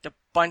see like the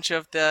bunch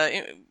of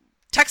the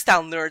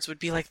textile nerds would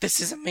be like, "This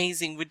is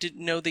amazing. We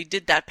didn't know they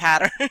did that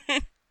pattern."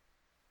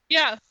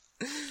 Yeah.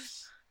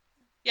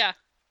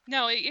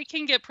 No, it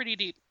can get pretty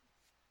deep.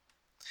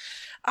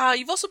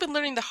 You've also been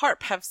learning the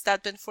harp. Has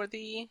that been for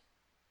the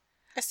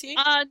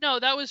SCA? No,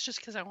 that was just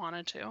because I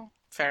wanted to.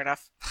 Fair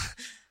enough.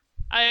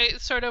 I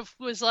sort of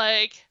was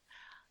like,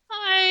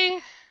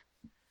 I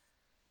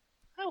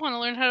want to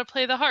learn how to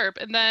play the harp.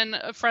 And then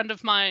a friend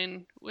of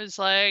mine was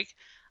like,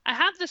 I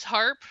have this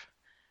harp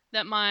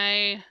that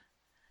my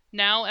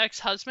now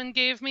ex-husband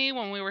gave me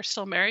when we were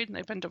still married, and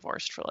they've been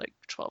divorced for like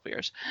 12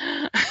 years.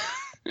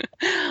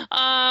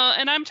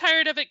 And I'm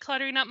tired of it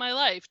cluttering up my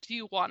life. Do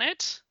you want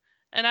it?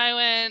 And I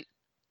went,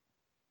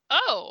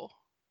 oh,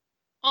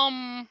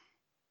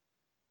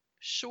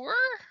 sure.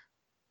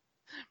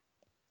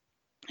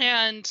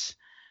 And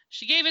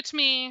she gave it to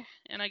me,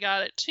 and I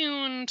got it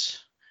tuned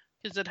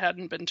because it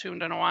hadn't been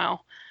tuned in a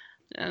while.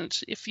 And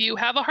if you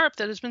have a harp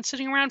that has been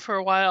sitting around for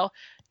a while,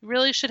 you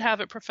really should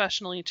have it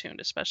professionally tuned,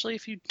 especially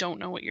if you don't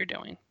know what you're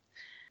doing.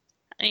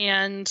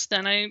 And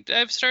then I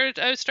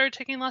started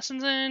taking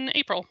lessons in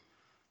April.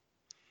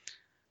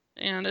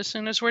 And as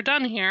soon as we're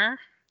done here,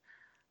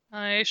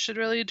 I should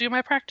really do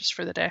my practice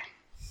for the day.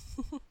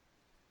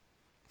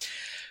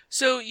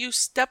 So you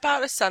step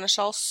out of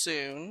Seneschal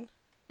soon.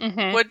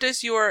 Mm-hmm. What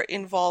does your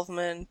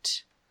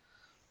involvement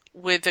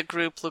with the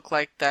group look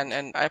like then?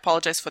 And I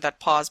apologize for that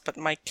pause, but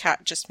my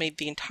cat just made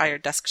the entire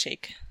desk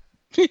shake.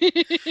 Good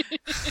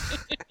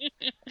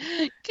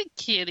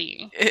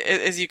kitty.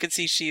 As you can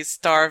see, she's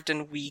starved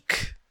and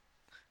weak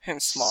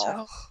and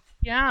small.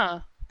 Yeah.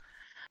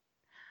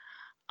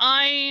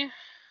 I'm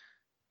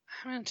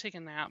going to take a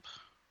nap.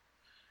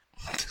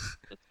 That's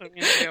what I'm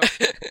going to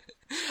do.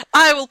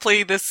 I will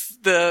play the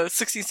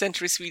 16th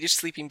century Swedish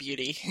Sleeping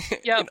Beauty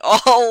Yep. in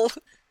all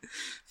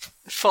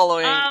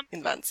following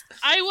events.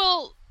 I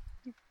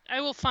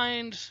will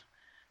find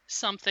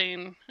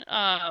something.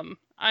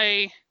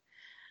 I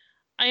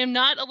am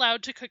not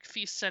allowed to cook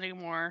feasts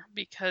anymore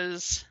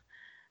because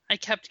I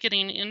kept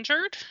getting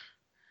injured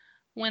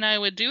when I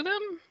would do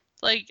them.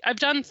 Like, I've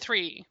done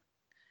 3,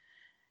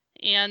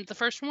 and the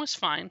first one was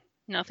fine.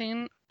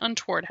 Nothing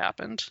untoward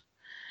happened.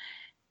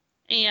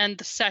 And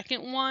the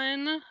second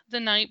one,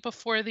 the night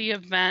before the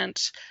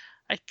event,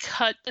 I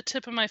cut the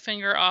tip of my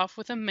finger off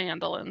with a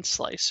mandolin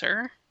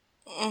slicer.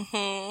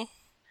 Mm-hmm.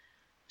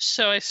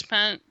 So I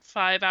spent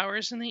 5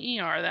 hours in the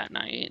ER that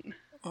night.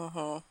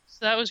 Mm-hmm. So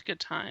that was good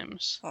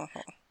times. Mm-hmm.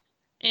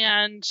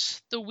 And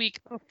the week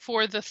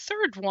before the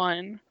third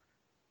one,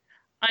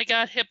 I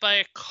got hit by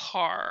a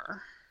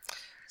car.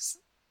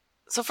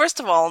 So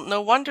first of all,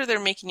 no wonder they're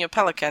making you a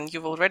pelican.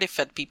 You've already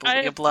fed people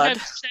with your blood.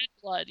 I've shed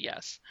blood,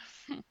 yes.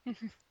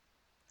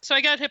 So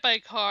I got hit by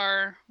a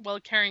car while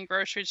carrying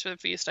groceries for the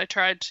feast. I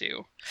tried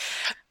to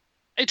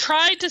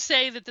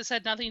say that this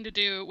had nothing to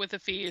do with the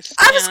feast.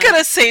 I was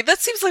gonna say, that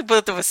seems like a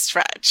bit of a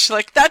stretch.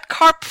 Like, that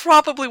car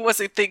probably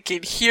wasn't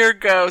thinking, here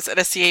goes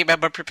an SCA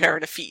member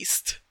preparing a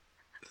feast.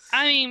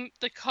 I mean,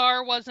 the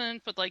car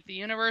wasn't, but, like, the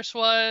universe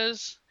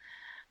was.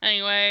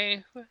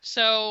 Anyway,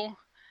 so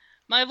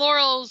my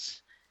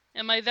laurels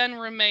and my then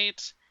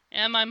roommate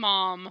and my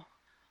mom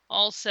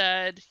all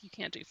said, you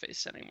can't do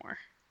feasts anymore.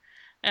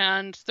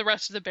 And the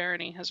rest of the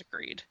barony has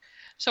agreed.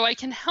 So I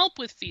can help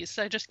with feasts,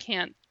 I just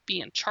can't be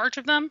in charge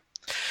of them.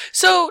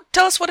 So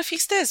tell us what a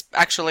feast is,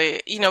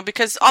 actually.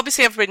 Because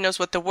obviously everybody knows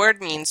what the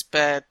word means,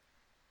 but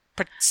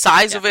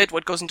size of it,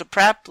 what goes into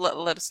prep, let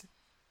us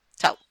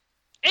tell.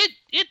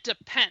 It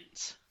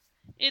depends.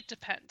 It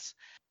depends.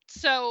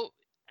 So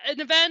an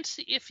event,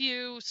 if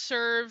you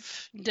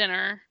serve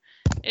dinner,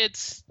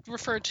 it's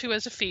referred to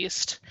as a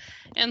feast.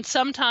 And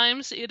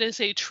sometimes it is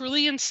a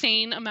truly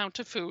insane amount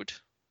of food.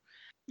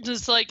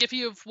 Just like if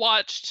you've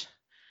watched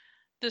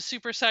the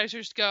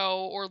Supersizers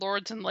Go or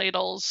Lords and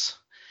Ladles,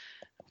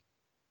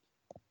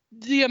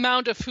 the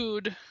amount of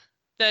food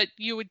that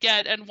you would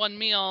get at one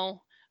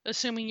meal,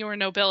 assuming you were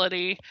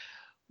nobility,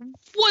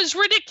 was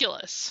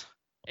ridiculous.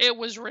 It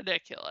was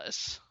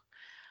ridiculous.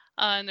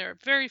 And there are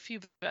very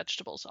few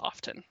vegetables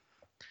often.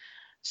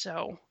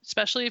 So,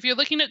 especially if you're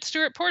looking at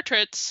Stuart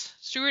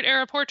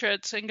era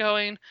portraits, and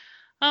going,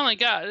 oh my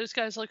god, these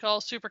guys look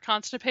all super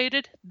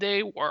constipated.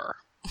 They were.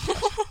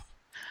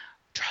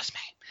 Trust me.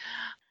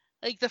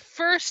 Like, the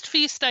first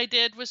feast I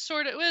did was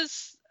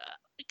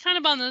kind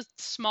of on the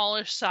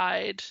smallish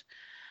side.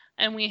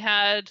 And we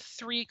had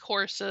 3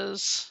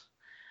 courses.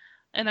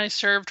 And I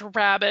served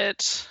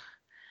rabbit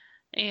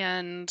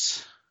and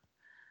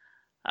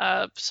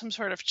some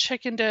sort of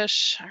chicken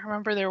dish. I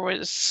remember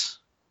this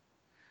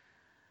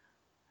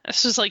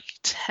was like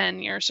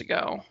 10 years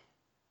ago.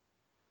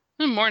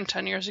 More than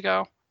 10 years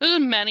ago. This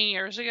was many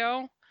years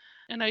ago.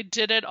 And I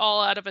did it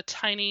all out of a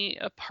tiny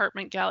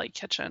apartment galley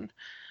kitchen,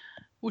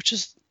 which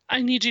is,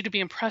 I need you to be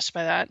impressed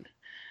by that.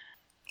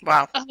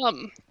 Wow.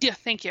 Yeah,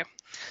 thank you.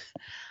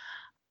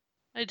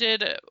 I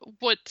did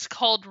what's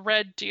called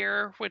red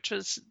deer, which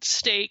was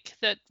steak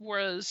that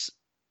was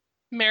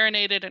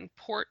marinated in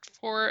port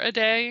for a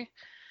day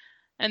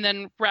and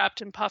then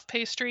wrapped in puff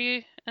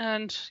pastry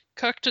and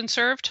cooked and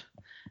served.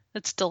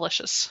 It's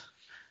delicious,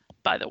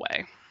 by the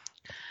way.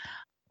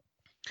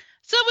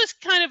 So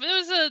it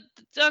was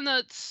on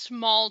the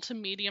small to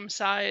medium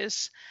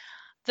size.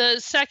 The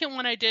second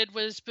one I did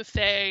was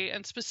buffet,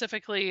 and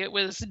specifically it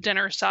was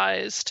dinner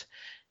sized.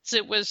 So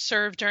it was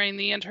served during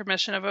the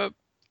intermission of a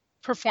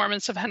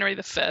performance of Henry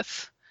V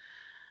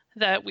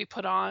that we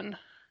put on.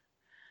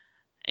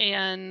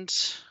 And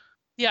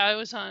yeah, I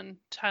was on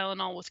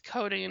Tylenol with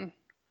codeine,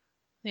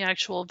 the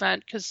actual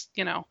event, because,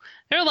 there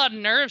are a lot of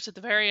nerves at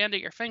the very end of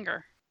your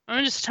finger.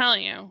 I'm just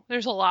telling you,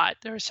 there's a lot.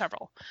 There were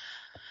several.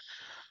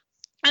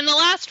 And the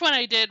last one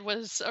I did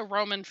was a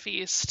Roman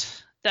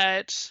feast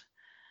that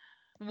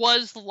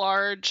was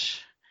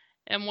large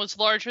and was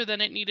larger than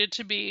it needed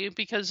to be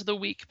because the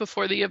week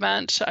before the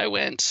event I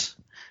went,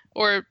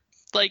 or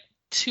like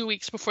 2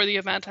 weeks before the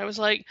event, I was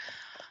like,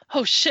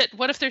 oh shit,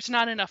 what if there's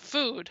not enough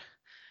food?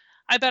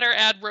 I better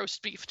add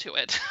roast beef to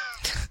it.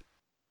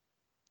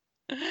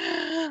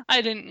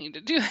 I didn't need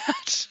to do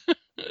that.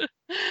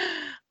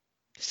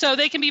 So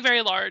they can be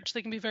very large.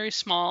 They can be very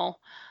small.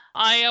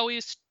 I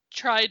always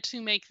tried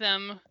to make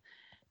them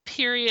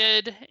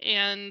period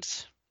and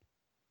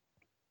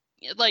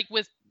like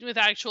with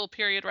actual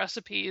period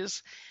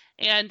recipes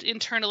and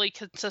internally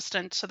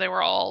consistent, so they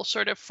were all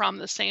sort of from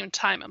the same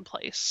time and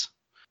place.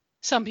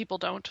 Some people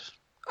don't.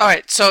 All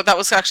right, so that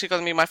was actually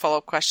going to be my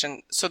follow-up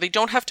question. So they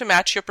don't have to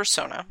match your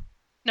persona.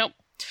 Nope.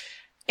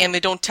 And they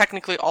don't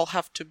technically all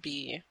have to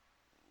be,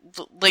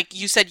 like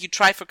you said, you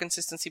try for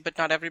consistency, but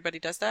not everybody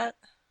does that?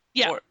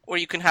 Yeah. Or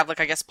you can have,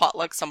 like, I guess,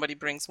 potluck, somebody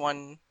brings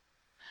one.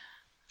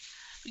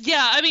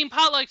 Yeah, I mean,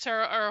 potlucks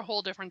are a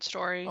whole different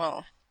story.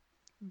 Well.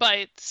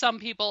 But some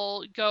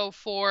people go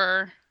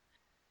for,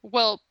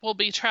 we'll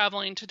be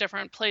traveling to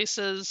different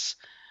places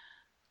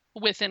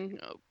within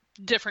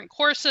different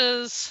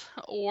courses,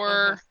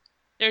 or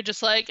they're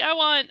just like, I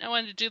want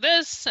to do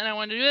this, and I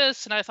want to do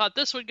this, and I thought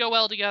this would go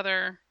well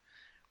together.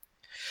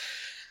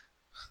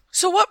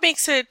 So what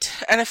makes it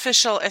an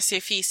official SCA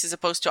feast as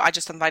opposed to I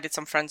just invited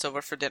some friends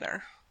over for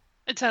dinner?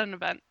 It's at an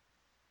event.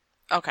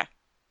 Okay.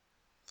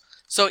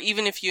 So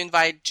even if you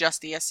invite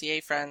just the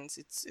SCA friends,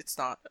 it's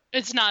not.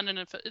 It's not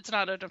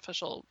an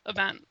official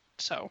event.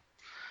 So,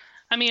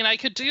 I mean, I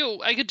could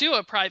do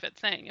a private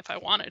thing if I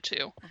wanted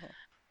to.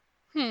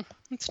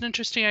 That's an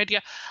interesting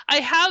idea. I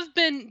have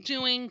been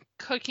doing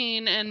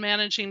cooking and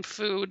managing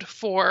food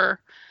for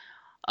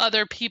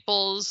other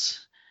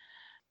people's.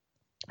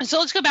 So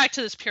let's go back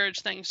to this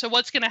peerage thing. So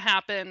what's going to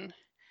happen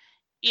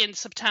in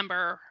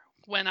September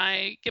when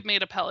I get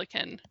made a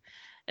pelican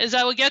is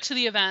I will get to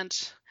the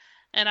event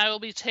and I will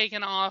be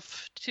taken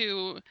off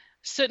to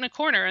sit in a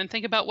corner and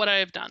think about what I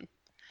have done.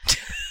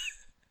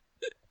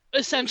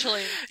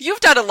 Essentially.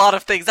 You've done a lot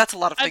of things. That's a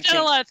lot of thinking. I've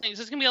done a lot of things.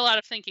 There's going to be a lot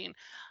of thinking.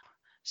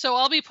 So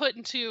I'll be put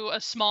into a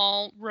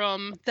small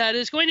room that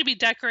is going to be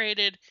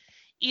decorated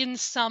in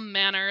some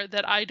manner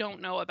that I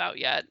don't know about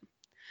yet.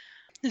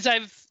 Because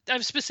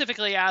I've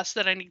specifically asked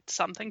that I need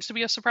some things to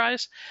be a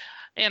surprise,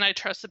 and I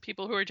trust the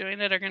people who are doing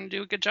it are going to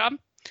do a good job.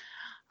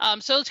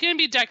 So it's going to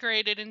be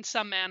decorated in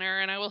some manner,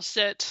 and I will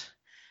sit,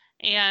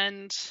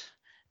 and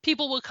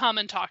people will come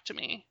and talk to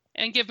me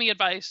and give me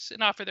advice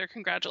and offer their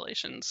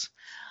congratulations.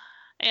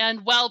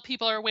 And while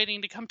people are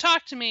waiting to come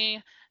talk to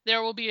me,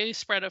 there will be a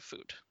spread of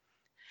food.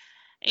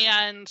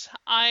 And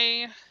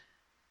I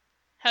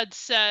had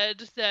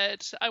said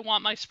that I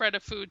want my spread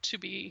of food to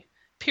be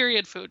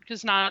period food,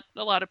 because not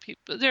a lot of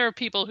people, there are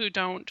people who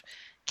don't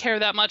care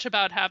that much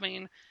about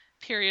having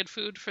period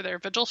food for their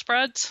vigil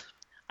spreads.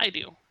 I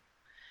do.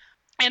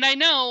 And I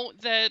know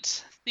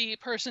that the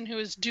person who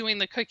is doing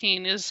the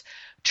cooking is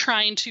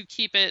trying to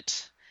keep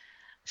it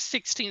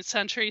 16th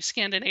century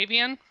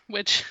Scandinavian,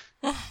 which,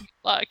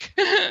 luck.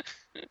 Have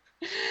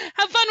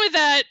fun with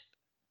that.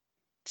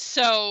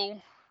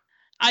 So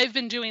I've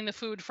been doing the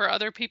food for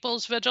other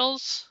people's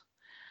vigils,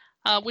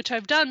 which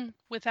I've done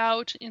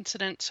without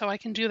incident, so I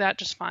can do that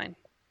just fine.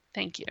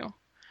 Thank you.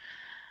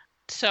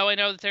 So I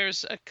know that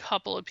there's a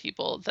couple of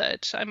people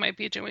that I might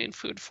be doing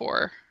food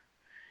for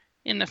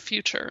in the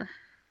future.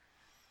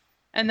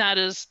 And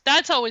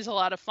that's always a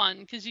lot of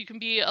fun, because you can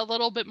be a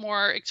little bit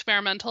more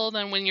experimental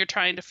than when you're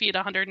trying to feed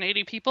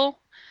 180 people.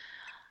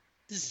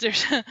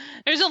 There's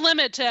a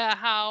limit to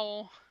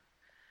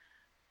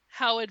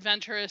how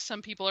adventurous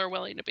some people are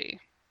willing to be.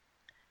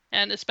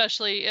 And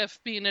especially if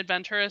being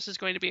adventurous is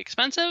going to be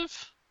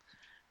expensive,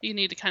 you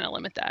need to kind of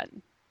limit that.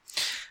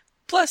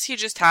 Plus, you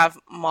just have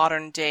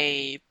modern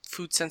day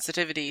food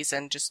sensitivities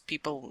and just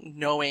people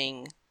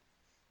knowing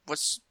what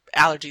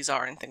allergies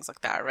are and things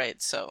like that,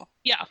 right? So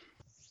Yeah.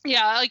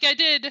 Yeah, like I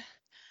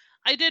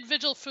did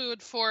vigil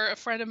food for a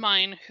friend of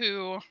mine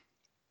who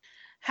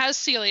has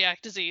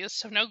celiac disease,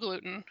 so no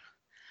gluten,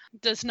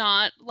 does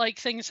not like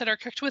things that are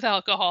cooked with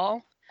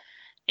alcohol,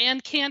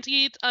 and can't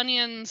eat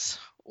onions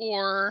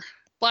or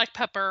black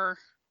pepper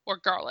or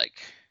garlic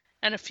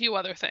and a few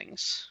other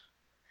things.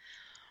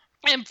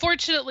 And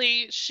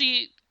fortunately,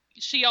 she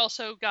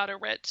also got a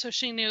writ, so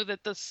she knew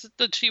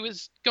that she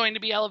was going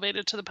to be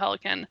elevated to the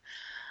Pelican.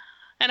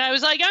 And I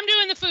was like, I'm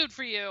doing the food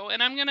for you,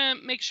 and I'm going to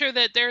make sure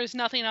that there is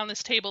nothing on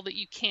this table that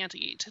you can't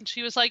eat. And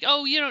she was like,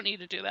 oh, you don't need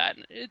to do that.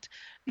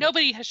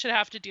 Nobody should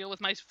have to deal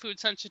with my food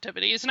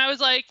sensitivities. And I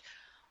was like,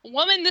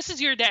 woman, this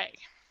is your day.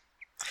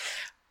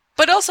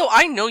 But also,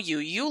 I know you.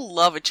 You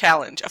love a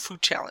challenge, a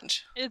food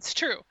challenge. It's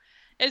true.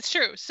 It's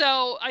true.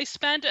 So I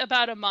spent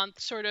about a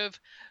month sort of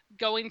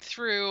going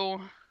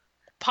through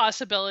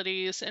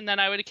possibilities, and then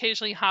I would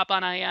occasionally hop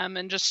on IM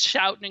and just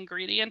shout an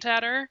ingredient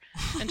at her,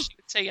 and she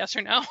would say yes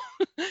or no.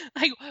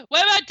 Like,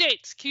 what about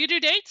dates? Can you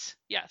do dates?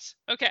 Yes.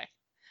 Okay.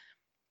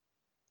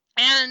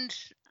 And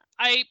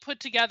I put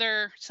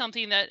together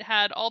something that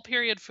had all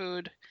period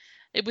food.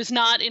 It was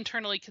not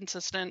internally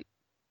consistent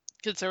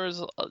because there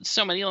was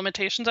so many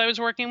limitations I was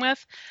working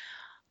with.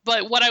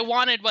 But what I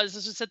wanted was,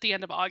 this was at the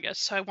end of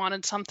August, so I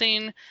wanted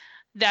something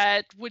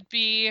that would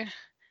be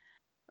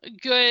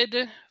good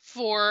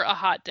for a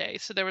hot day.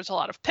 So there was a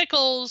lot of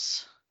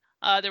pickles,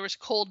 there was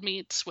cold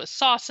meats with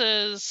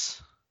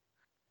sauces,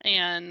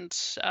 and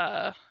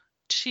the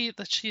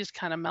cheese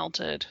kind of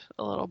melted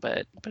a little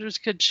bit, but it was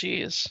good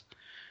cheese.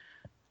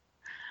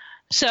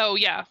 So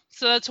yeah,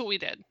 so that's what we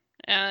did.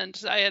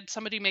 And I had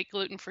somebody make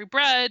gluten-free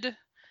bread,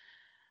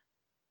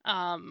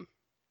 and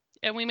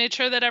we made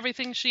sure that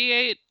everything she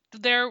ate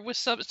there was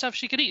stuff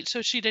she could eat,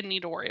 so she didn't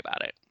need to worry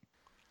about it.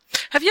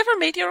 Have you ever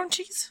made your own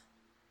cheese?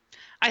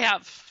 I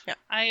have. Yeah.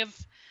 I have.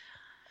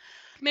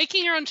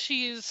 Making your own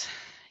cheese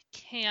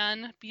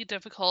can be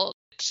difficult.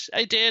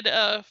 I did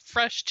a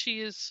fresh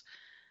cheese,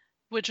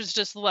 which is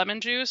just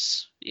lemon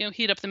juice. You know,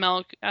 heat up the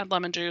milk, add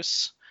lemon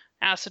juice,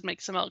 acid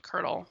makes the milk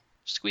curdle,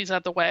 squeeze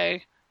out the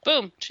whey,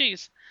 boom,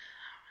 cheese.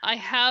 I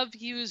have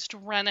used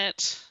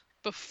rennet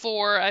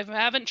before. I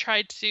haven't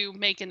tried to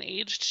make an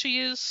aged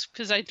cheese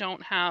because I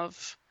don't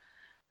have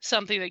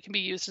something that can be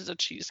used as a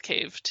cheese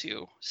cave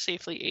to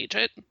safely age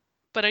it.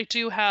 But I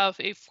do have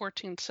a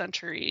 14th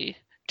century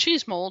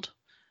cheese mold,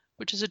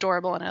 which is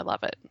adorable, and I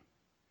love it.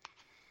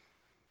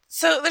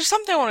 So there's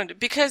something I want to do,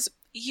 because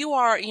you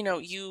are,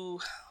 you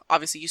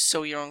obviously you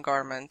sew your own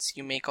garments,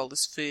 you make all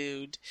this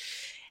food.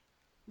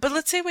 But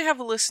let's say we have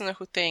a listener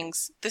who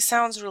thinks, this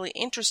sounds really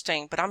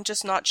interesting, but I'm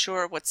just not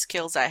sure what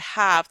skills I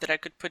have that I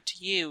could put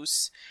to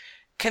use.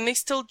 Can they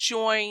still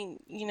join?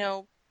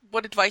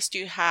 What advice do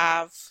you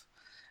have?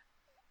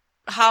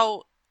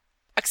 How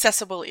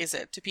accessible is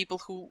it to people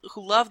who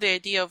love the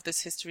idea of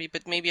this history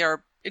but maybe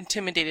are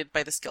intimidated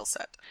by the skill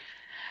set?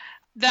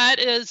 That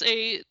is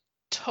a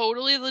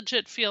totally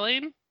legit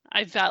feeling.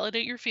 I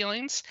validate your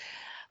feelings,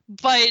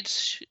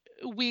 but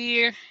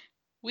we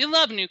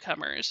love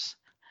newcomers.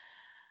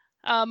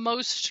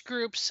 Most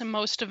groups and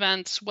most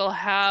events will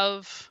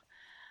have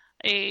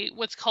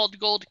what's called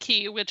gold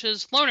key, which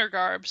is loaner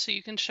garb, so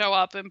you can show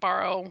up and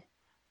borrow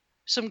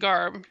some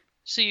garb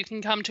so you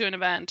can come to an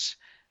event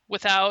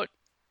without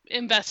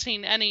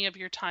investing any of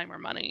your time or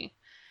money,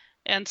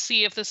 and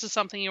see if this is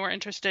something you are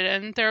interested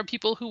in. There are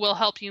people who will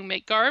help you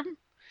make garb.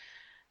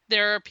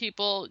 There are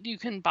people, you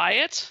can buy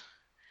it.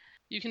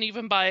 You can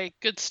even buy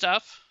good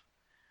stuff,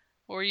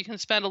 or you can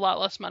spend a lot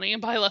less money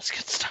and buy less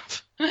good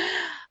stuff.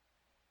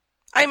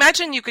 I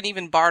imagine you can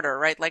even barter,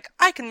 right? Like,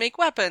 I can make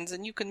weapons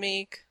and you can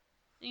make...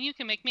 You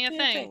can make me a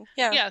thing.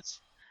 Yeah. Yes.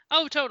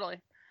 Oh, totally.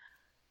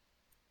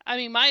 I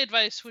mean, my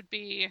advice would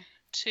be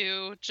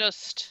to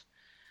just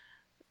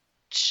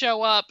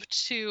show up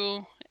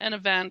to an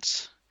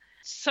event.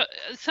 So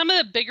some of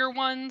the bigger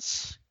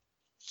ones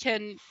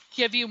can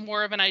give you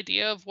more of an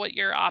idea of what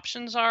your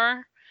options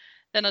are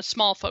than a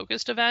small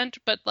focused event.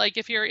 But like,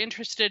 if you're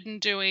interested in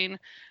doing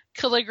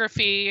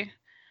calligraphy,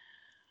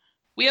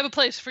 we have a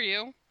place for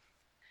you.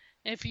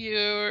 If you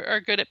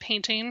are good at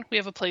painting, we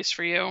have a place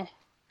for you.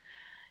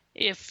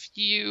 If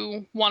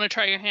you want to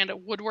try your hand at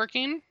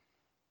woodworking,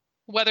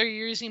 whether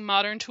you're using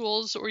modern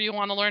tools or you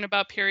want to learn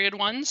about period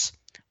ones,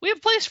 we have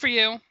a place for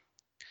you.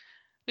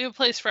 We have a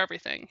place for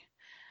everything.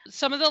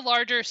 Some of the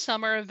larger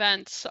summer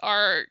events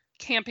are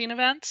camping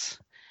events.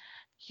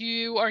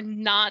 You are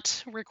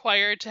not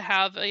required to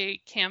have a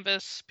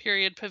canvas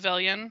period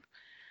pavilion.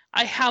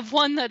 I have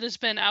one that has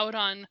been out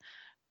on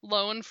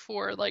loan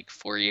for like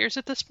 4 years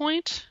at this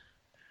point.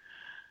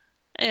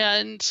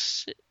 And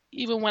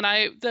even when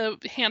the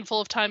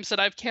handful of times that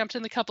I've camped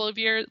in the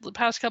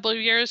past couple of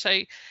years,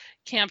 I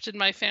camped in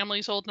my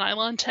family's old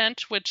nylon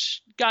tent,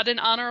 which got an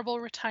honorable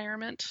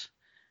retirement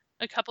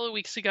a couple of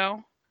weeks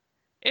ago.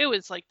 It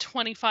was like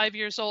 25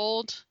 years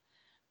old.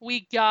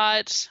 We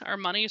got our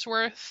money's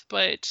worth,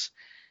 but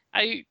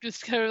I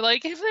just kind of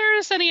like, if there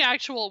is any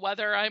actual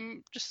weather,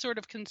 I'm just sort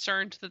of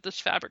concerned that this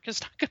fabric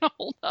is not going to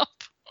hold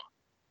up.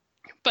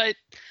 But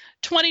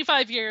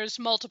 25 years,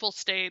 multiple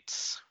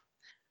states,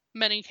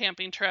 many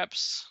camping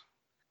trips.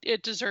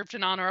 It deserved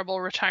an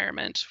honorable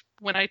retirement.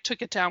 When I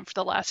took it down for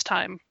the last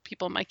time,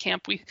 people in my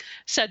camp, we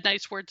said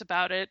nice words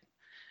about it,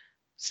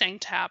 sang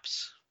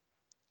taps.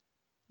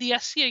 The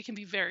SCA can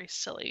be very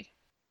silly.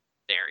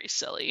 Very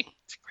silly.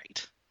 It's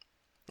great.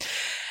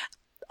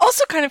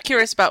 Also kind of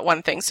curious about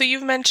one thing. So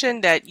you've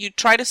mentioned that you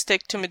try to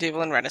stick to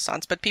medieval and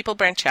Renaissance, but people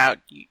branch out.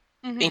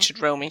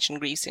 Ancient Rome, ancient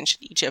Greece,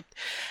 ancient Egypt.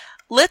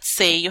 Let's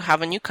say you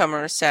have a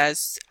newcomer who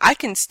says, I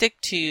can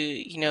stick to,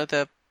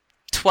 the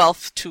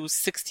 12th to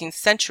 16th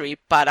century,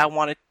 but I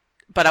want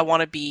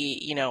to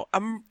be,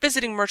 a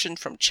visiting merchant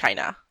from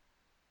China.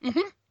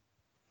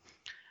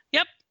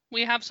 Yep,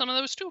 we have some of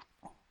those too.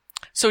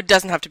 So it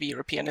doesn't have to be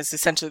European, is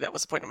essentially that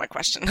was the point of my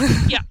question.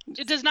 Yeah,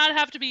 it does not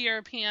have to be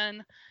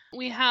European.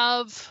 We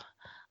have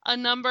a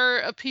number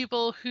of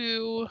people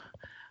who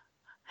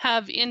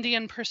have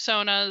Indian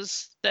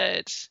personas.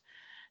 That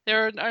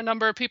there are a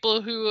number of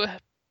people who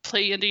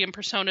play Indian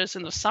personas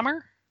in the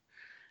summer,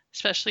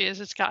 especially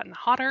as it's gotten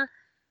hotter.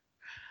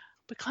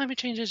 But climate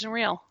change isn't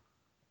real.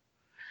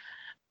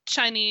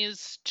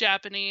 Chinese,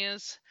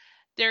 Japanese.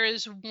 There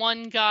is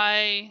one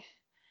guy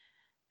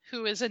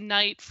who is a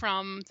knight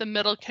from the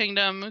Middle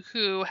Kingdom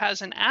who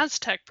has an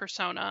Aztec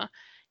persona.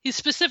 He's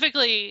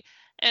specifically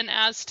an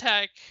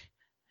Aztec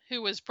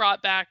who was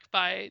brought back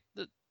by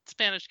the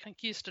Spanish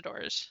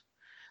conquistadors.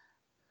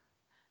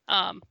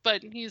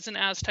 But he's an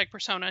Aztec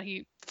persona.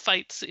 He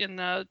fights in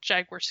a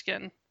jaguar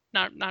skin.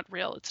 Not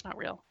real. It's not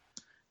real.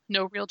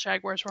 No real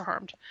jaguars were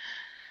harmed.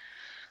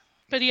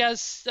 But he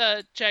has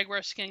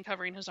jaguar skin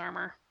covering his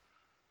armor.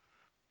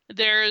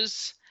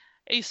 There's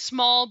a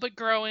small but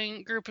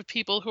growing group of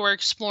people who are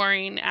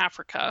exploring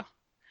Africa.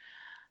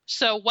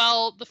 So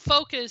while the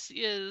focus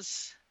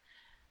is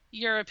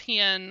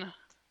European,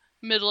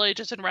 Middle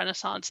Ages, and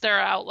Renaissance, there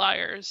are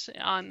outliers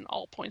on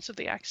all points of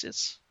the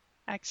axis.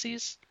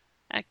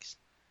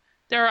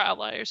 There are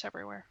outliers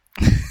everywhere.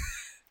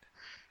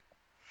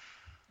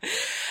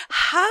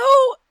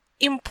 How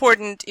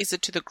important is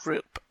it to the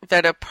group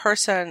that a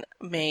person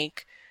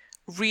make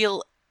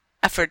real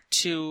effort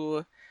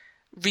to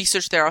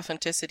research their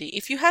authenticity?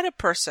 If you had a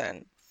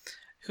person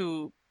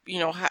who,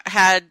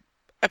 had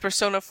a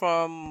persona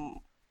from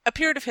a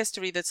period of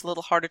history that's a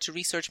little harder to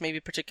research, maybe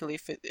particularly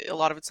if a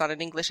lot of it's not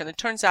in English, and it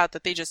turns out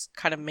that they just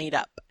kind of made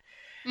up,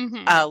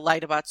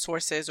 lied about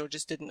sources, or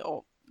just didn't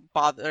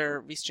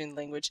bother researching the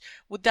language,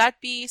 would that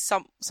be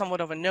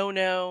somewhat of a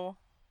no-no?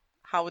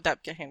 How would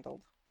that get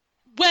handled?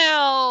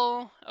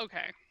 Well,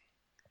 okay.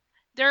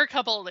 There are a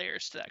couple of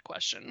layers to that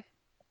question.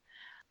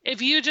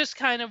 If you just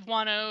kind of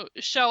want to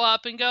show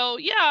up and go,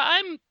 yeah,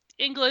 I'm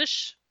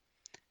English-ish.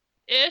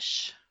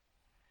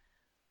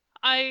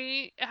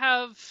 I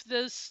have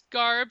this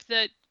garb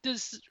that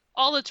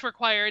all that's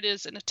required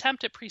is an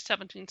attempt at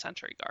pre-17th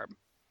century garb.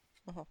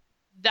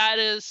 That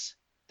is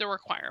the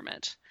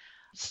requirement.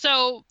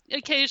 So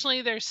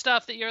occasionally there's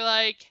stuff that you're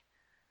like,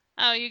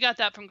 oh, you got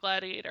that from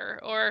Gladiator,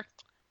 or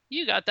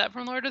you got that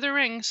from Lord of the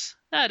Rings.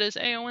 That is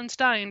Eowyn's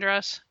dying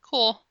dress.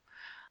 Cool.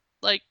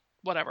 Like,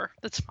 whatever.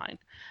 That's fine.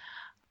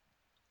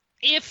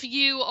 If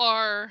you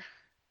are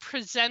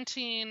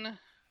presenting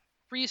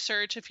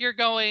research, if you're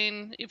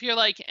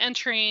like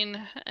entering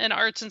an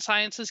arts and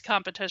sciences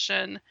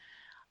competition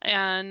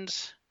and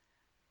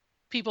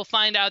people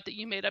find out that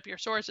you made up your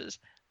sources,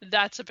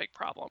 that's a big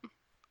problem.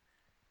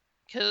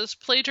 Because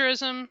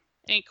plagiarism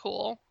ain't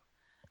cool.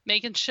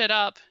 Making shit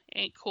up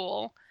ain't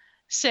cool.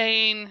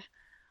 Saying,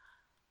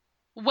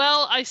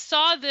 well, I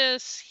saw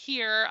this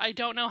here. I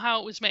don't know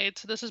how it was made,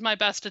 so this is my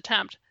best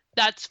attempt.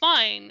 That's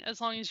fine, as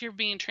long as you're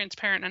being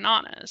transparent and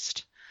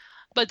honest.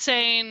 But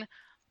saying,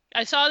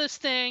 I saw this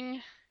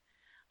thing,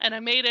 and I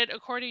made it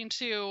according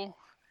to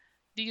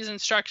these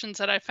instructions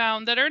that I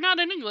found that are not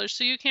in English,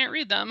 so you can't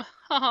read them.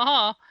 Ha ha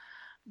ha.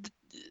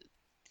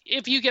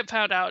 If you get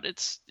found out,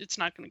 it's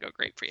not going to go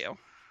great for you.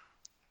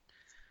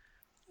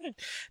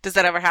 Does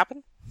that ever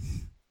happen?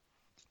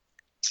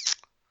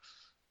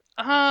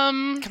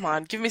 Come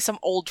on, give me some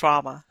old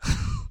drama.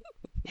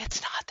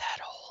 It's not that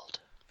old.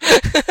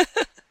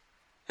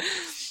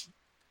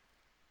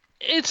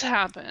 It's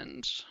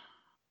happened.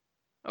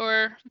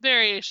 Or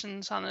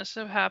variations on this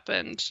have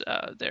happened.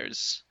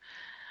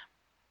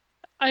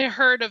 I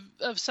heard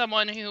of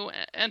someone who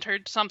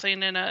entered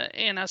something in a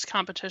ANS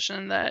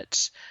competition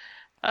that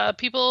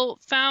people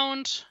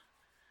found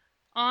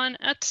on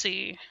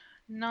Etsy,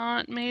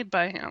 not made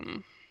by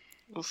him.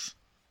 Oof.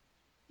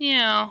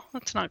 Yeah,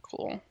 that's not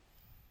cool.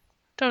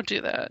 Don't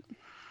do that.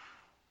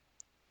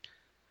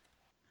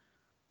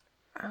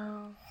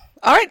 All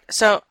right,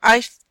 so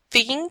I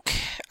think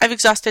I've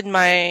exhausted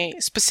my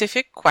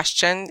specific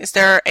question. Is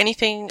there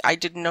anything I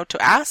didn't know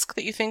to ask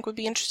that you think would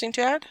be interesting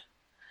to add?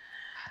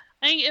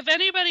 If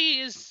anybody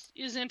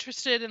is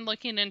interested in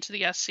looking into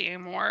the SCA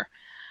more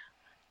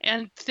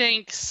and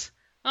thinks,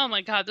 oh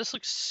my god, this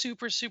looks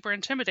super, super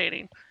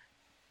intimidating.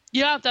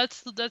 Yeah,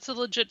 that's a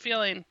legit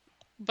feeling.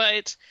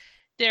 But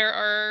there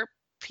are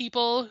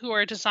people who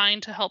are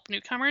designed to help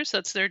newcomers.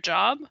 That's their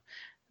job.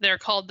 They're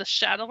called the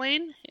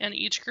Chatelaine, and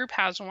each group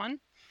has one.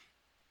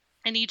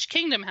 and each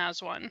kingdom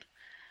has one.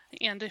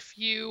 And if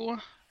you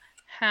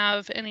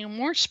have any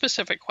more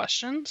specific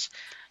questions,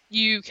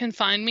 you can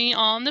find me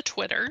on the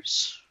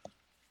Twitters,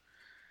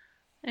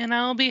 and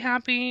I'll be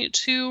happy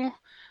to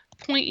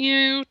point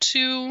you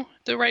to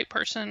the right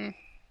person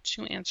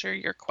to answer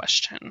your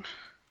question.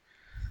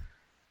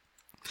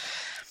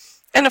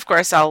 And of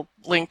course, I'll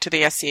link to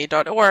the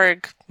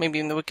SCA.org, maybe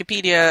in the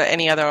Wikipedia,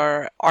 any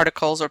other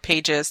articles or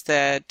pages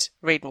that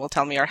Raiden will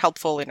tell me are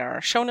helpful in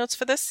our show notes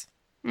for this.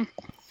 Mm.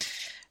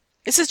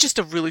 This is just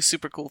a really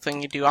super cool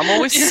thing you do. I'm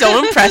always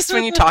so impressed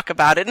when you talk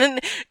about it. And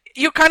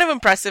you're kind of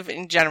impressive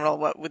in general,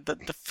 what with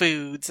the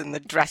foods and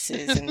the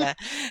dresses and the...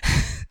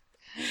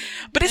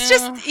 But it's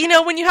just, you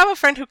know, when you have a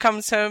friend who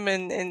comes home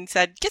and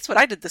said, guess what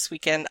I did this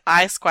weekend?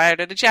 I squired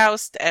at a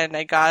joust and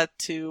I got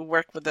to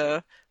work with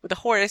a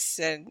horse,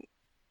 and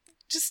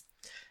just,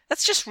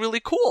 that's just really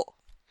cool.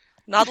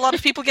 Not a lot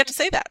of people get to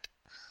say that.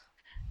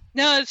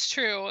 No, it's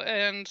true.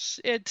 And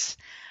it's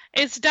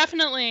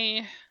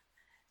definitely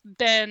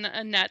been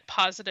a net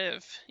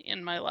positive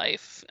in my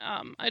life.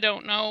 I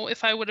don't know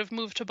if I would have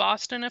moved to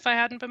Boston if I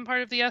hadn't been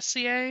part of the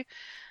SCA,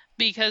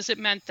 because it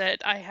meant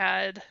that I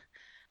had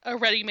a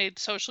ready-made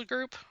social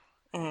group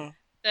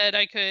that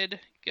I could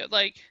get,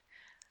 like,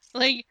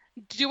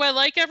 do I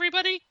like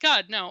everybody?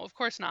 God, no, of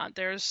course not.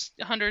 There's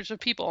hundreds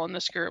of people in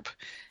this group,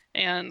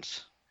 and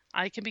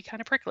I can be kind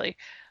of prickly.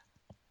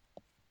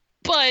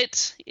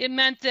 But it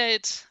meant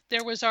that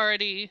there was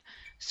already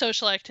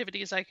social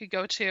activities I could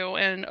go to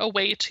and a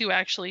way to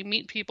actually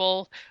meet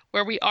people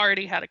where we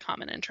already had a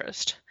common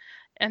interest.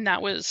 And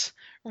that was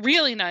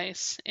really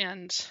nice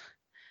and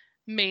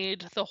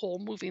made the whole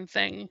moving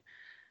thing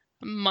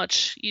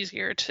much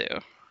easier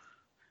to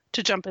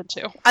jump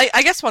into.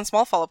 I guess one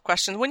small follow-up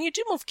question. When you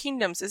do move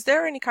kingdoms, is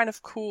there any kind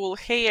of cool,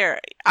 hey,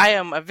 I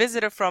am a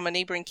visitor from a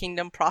neighboring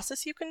kingdom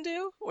process you can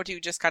do? Or do you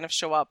just kind of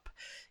show up?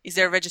 Is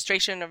there a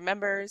registration of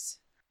members?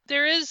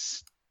 There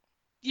is.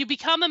 You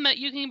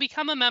can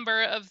become a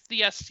member of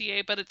the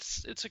SCA, but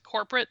it's a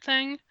corporate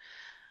thing,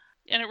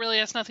 and it really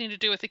has nothing to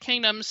do with the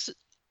kingdoms.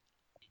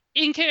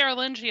 In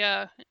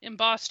Carolingia, in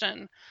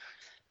Boston,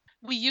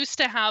 we used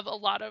to have a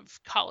lot of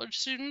college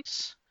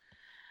students,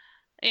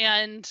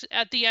 and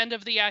at the end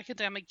of the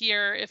academic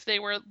year, if they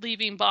were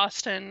leaving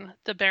Boston,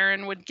 the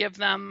Baron would give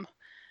them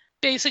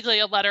basically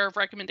a letter of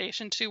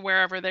recommendation to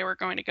wherever they were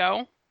going to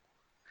go.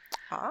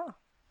 Ah.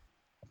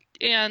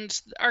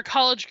 And our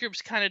college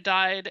groups kind of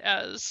died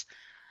as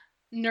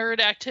nerd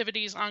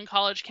activities on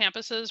college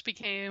campuses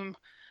became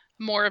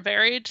more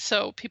varied,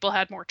 so people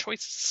had more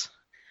choices.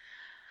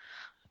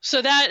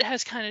 So that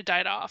has kind of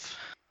died off.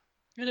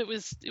 And it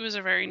was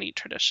a very neat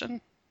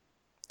tradition.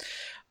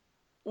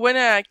 When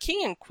a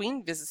king and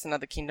queen visits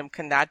another kingdom,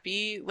 can that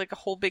be like a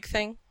whole big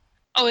thing?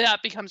 Oh, yeah,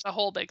 it becomes a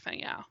whole big thing,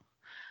 yeah.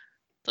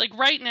 Like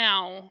right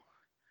now,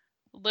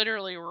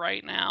 literally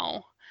right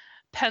now,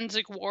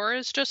 Pennsic War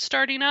is just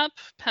starting up.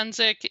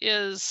 Pennsic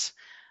is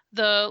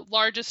the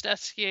largest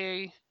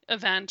SCA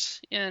event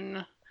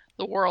in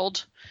the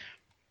world.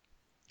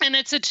 And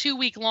it's a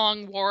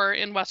 2-week-long war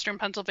in western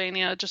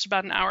Pennsylvania, just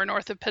about an hour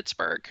north of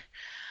Pittsburgh.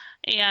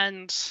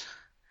 And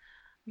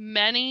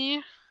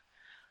many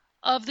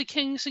of the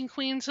kings and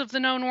queens of the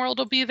known world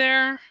will be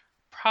there.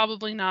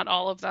 Probably not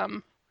all of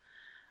them,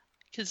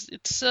 because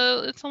it's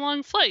a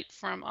long flight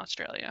from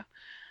Australia.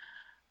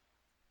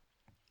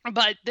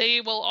 But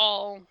they will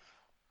all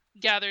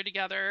gather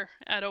together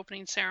at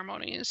opening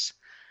ceremonies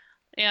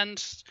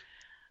and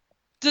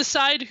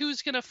decide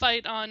who's going to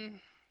fight on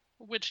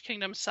which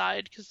kingdom's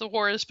side, because the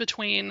war is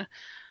between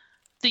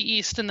the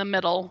East and the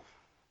Middle,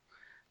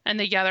 and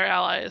they gather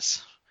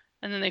allies,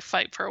 and then they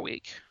fight for a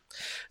week.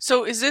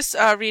 So is this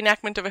a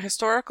reenactment of a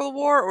historical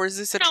war, or is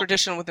this a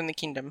tradition within the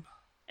kingdom?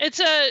 It's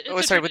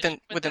within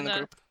the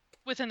group.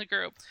 Within the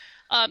group.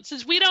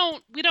 Since we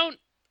don't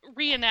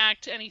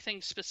reenact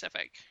anything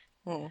specific.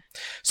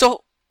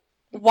 So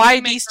why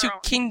these two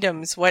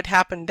kingdoms? What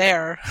happened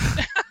there?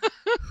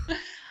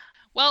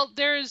 Well,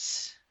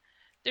 there's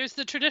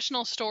the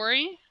traditional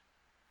story,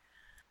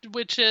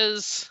 which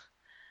is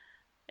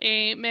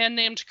a man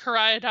named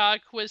Caradoc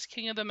was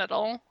king of the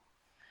Middle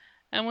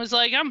and was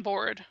like, I'm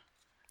bored.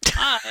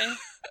 I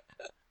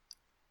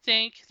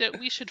think that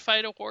we should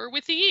fight a war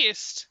with the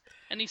East.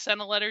 And he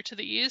sent a letter to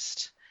the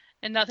East,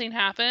 and nothing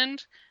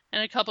happened.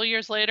 And a couple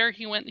years later,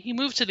 he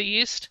moved to the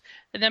East,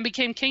 and then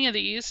became king of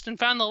the East, and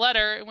found the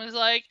letter, and was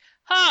like,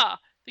 ha!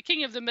 The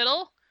king of the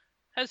Middle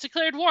has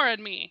declared war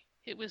on me.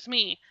 It was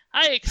me.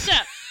 I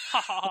accept.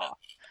 Ha ha ha.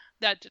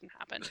 That didn't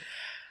happen.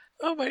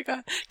 Oh my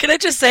god. Can I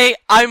just say,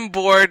 I'm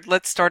bored,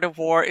 let's start a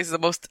war is the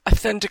most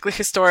authentically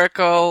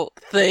historical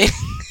thing.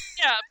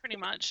 Yeah, pretty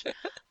much.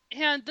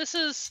 And this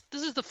is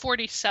the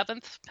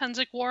 47th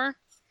Pennsic War.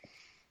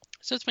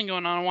 So it's been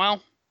going on a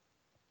while.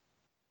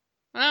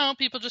 Well,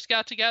 people just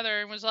got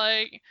together and was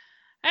like,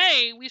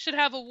 hey, we should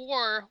have a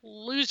war.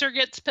 Loser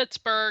gets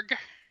Pittsburgh.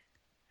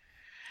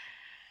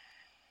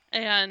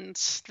 And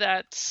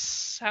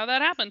that's how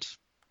that happened.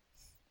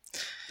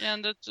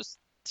 And it just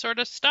sort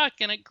of stuck,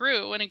 and it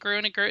grew, and it grew,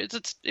 and it grew.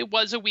 It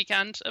was a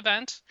weekend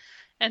event,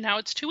 and now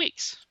it's 2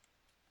 weeks.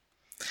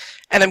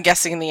 And I'm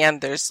guessing in the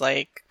end there's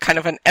like kind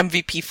of an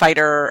MVP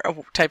fighter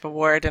type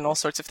award and all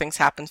sorts of things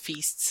happen,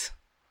 feasts.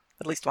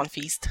 At least one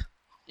feast.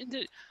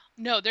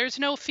 No, there's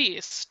no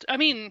feast. I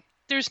mean,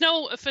 there's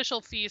no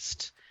official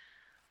feast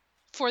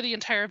for the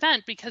entire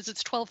event because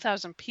it's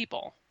 12,000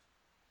 people.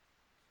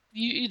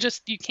 You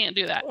can't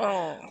do that.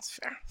 Oh, that's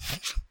fair.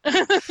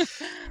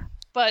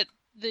 But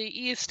the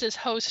East is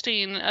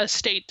hosting a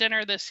state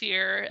dinner this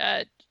year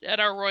at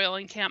our royal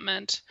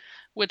encampment,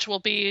 which will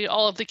be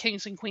all of the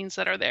kings and queens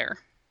that are there.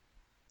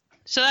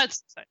 So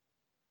that's exciting.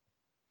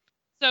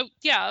 So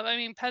yeah, I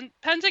mean,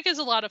 Pennsic is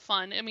a lot of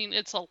fun. I mean,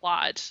 it's a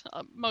lot.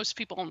 Most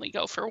people only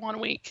go for 1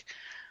 week,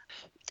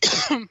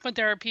 but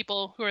there are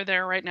people who are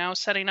there right now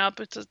setting up.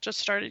 It just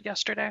started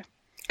yesterday.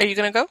 Are you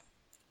gonna go?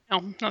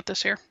 No, not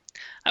this year.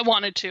 I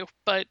wanted to,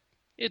 but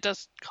it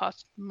does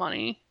cost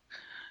money.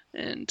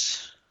 And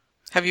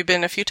have you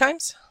been a few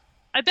times?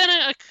 I've been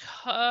a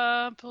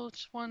couple.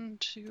 1,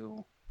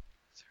 2,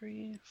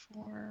 3,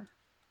 4.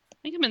 I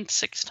think I've been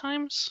 6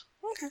 times.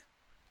 Okay.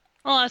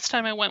 The last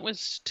time I went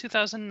was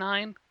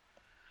 2009.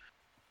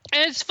 And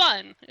it's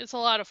fun. It's a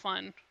lot of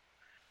fun,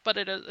 but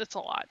it's a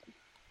lot.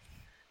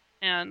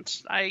 And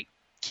I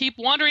keep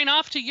wandering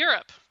off to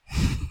Europe,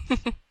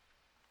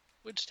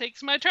 which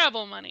takes my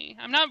travel money.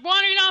 I'm not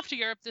wandering off to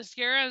Europe this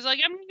year. I was like,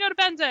 I'm going to go to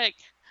Pennsic.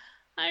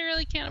 I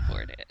really can't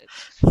afford it.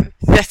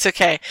 That's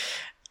okay.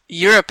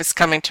 Europe is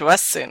coming to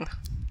us soon.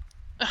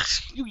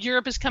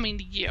 Europe is coming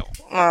to you.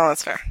 Well,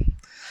 that's fair.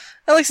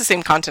 At least the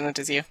same continent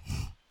as you.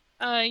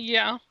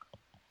 Yeah.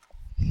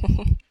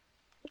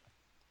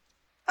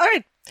 All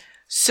right.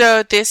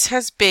 So this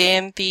has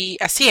been the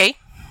SCA.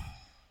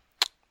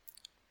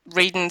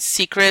 Raiden's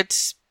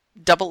secret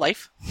double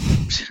life.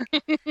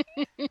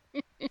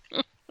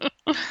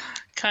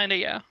 Kinda,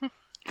 yeah.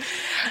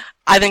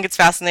 I think it's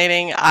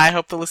fascinating. I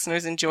hope the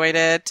listeners enjoyed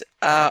it.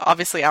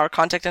 Obviously, our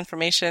contact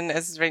information,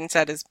 as Raiden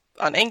said, is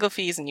on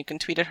Anglofees, and you can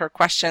tweet at her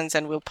questions,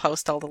 and we'll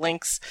post all the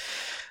links.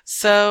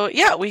 So,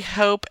 yeah, we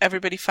hope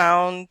everybody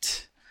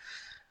found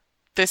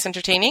this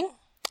entertaining,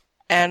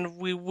 and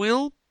we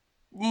will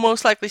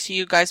most likely see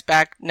you guys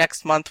back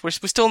next month. We're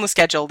still on the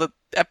schedule. The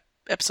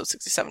episode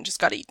 67 just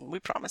got eaten, we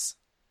promise.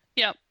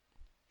 Yep.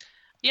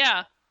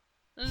 Yeah.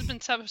 This has been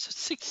episode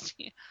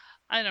 60.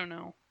 I don't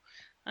know.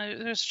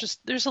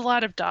 There's a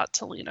lot of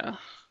dots, Alina.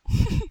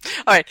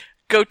 All right,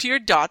 go to your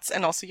dots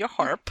and also your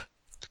harp.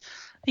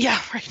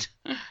 Yeah, right.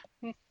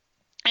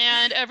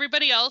 And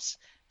everybody else,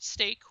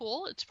 stay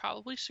cool. It's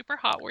probably super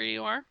hot where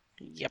you are.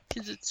 Yep.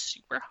 Because it's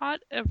super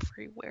hot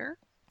everywhere.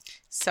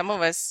 Some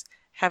of us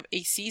have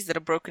ACs that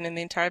are broken in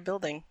the entire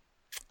building.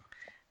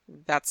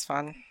 That's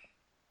fun.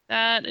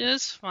 That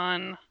is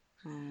fun.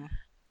 All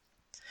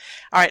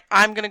right,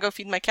 I'm going to go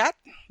feed my cat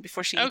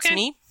before she eats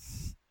me.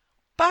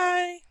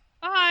 Bye.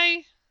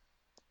 Bye.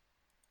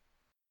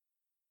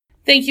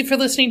 Thank you for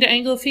listening to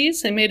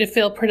Anglofees, a Made It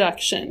Fail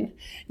production.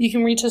 You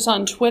can reach us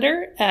on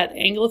Twitter at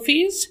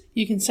Anglofees.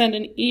 You can send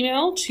an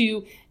email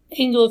to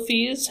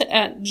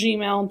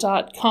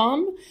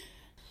anglofees@gmail.com.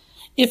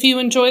 If you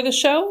enjoy the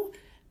show,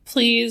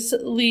 please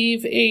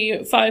leave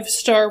a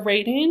 5-star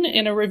rating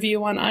and a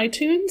review on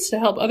iTunes to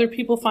help other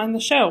people find the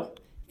show.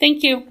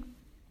 Thank you.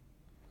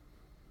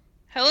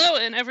 Hello,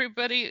 and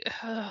everybody.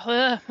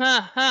 What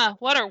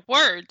are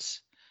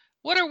words?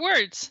 What are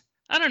words?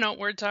 I don't know what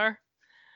words are.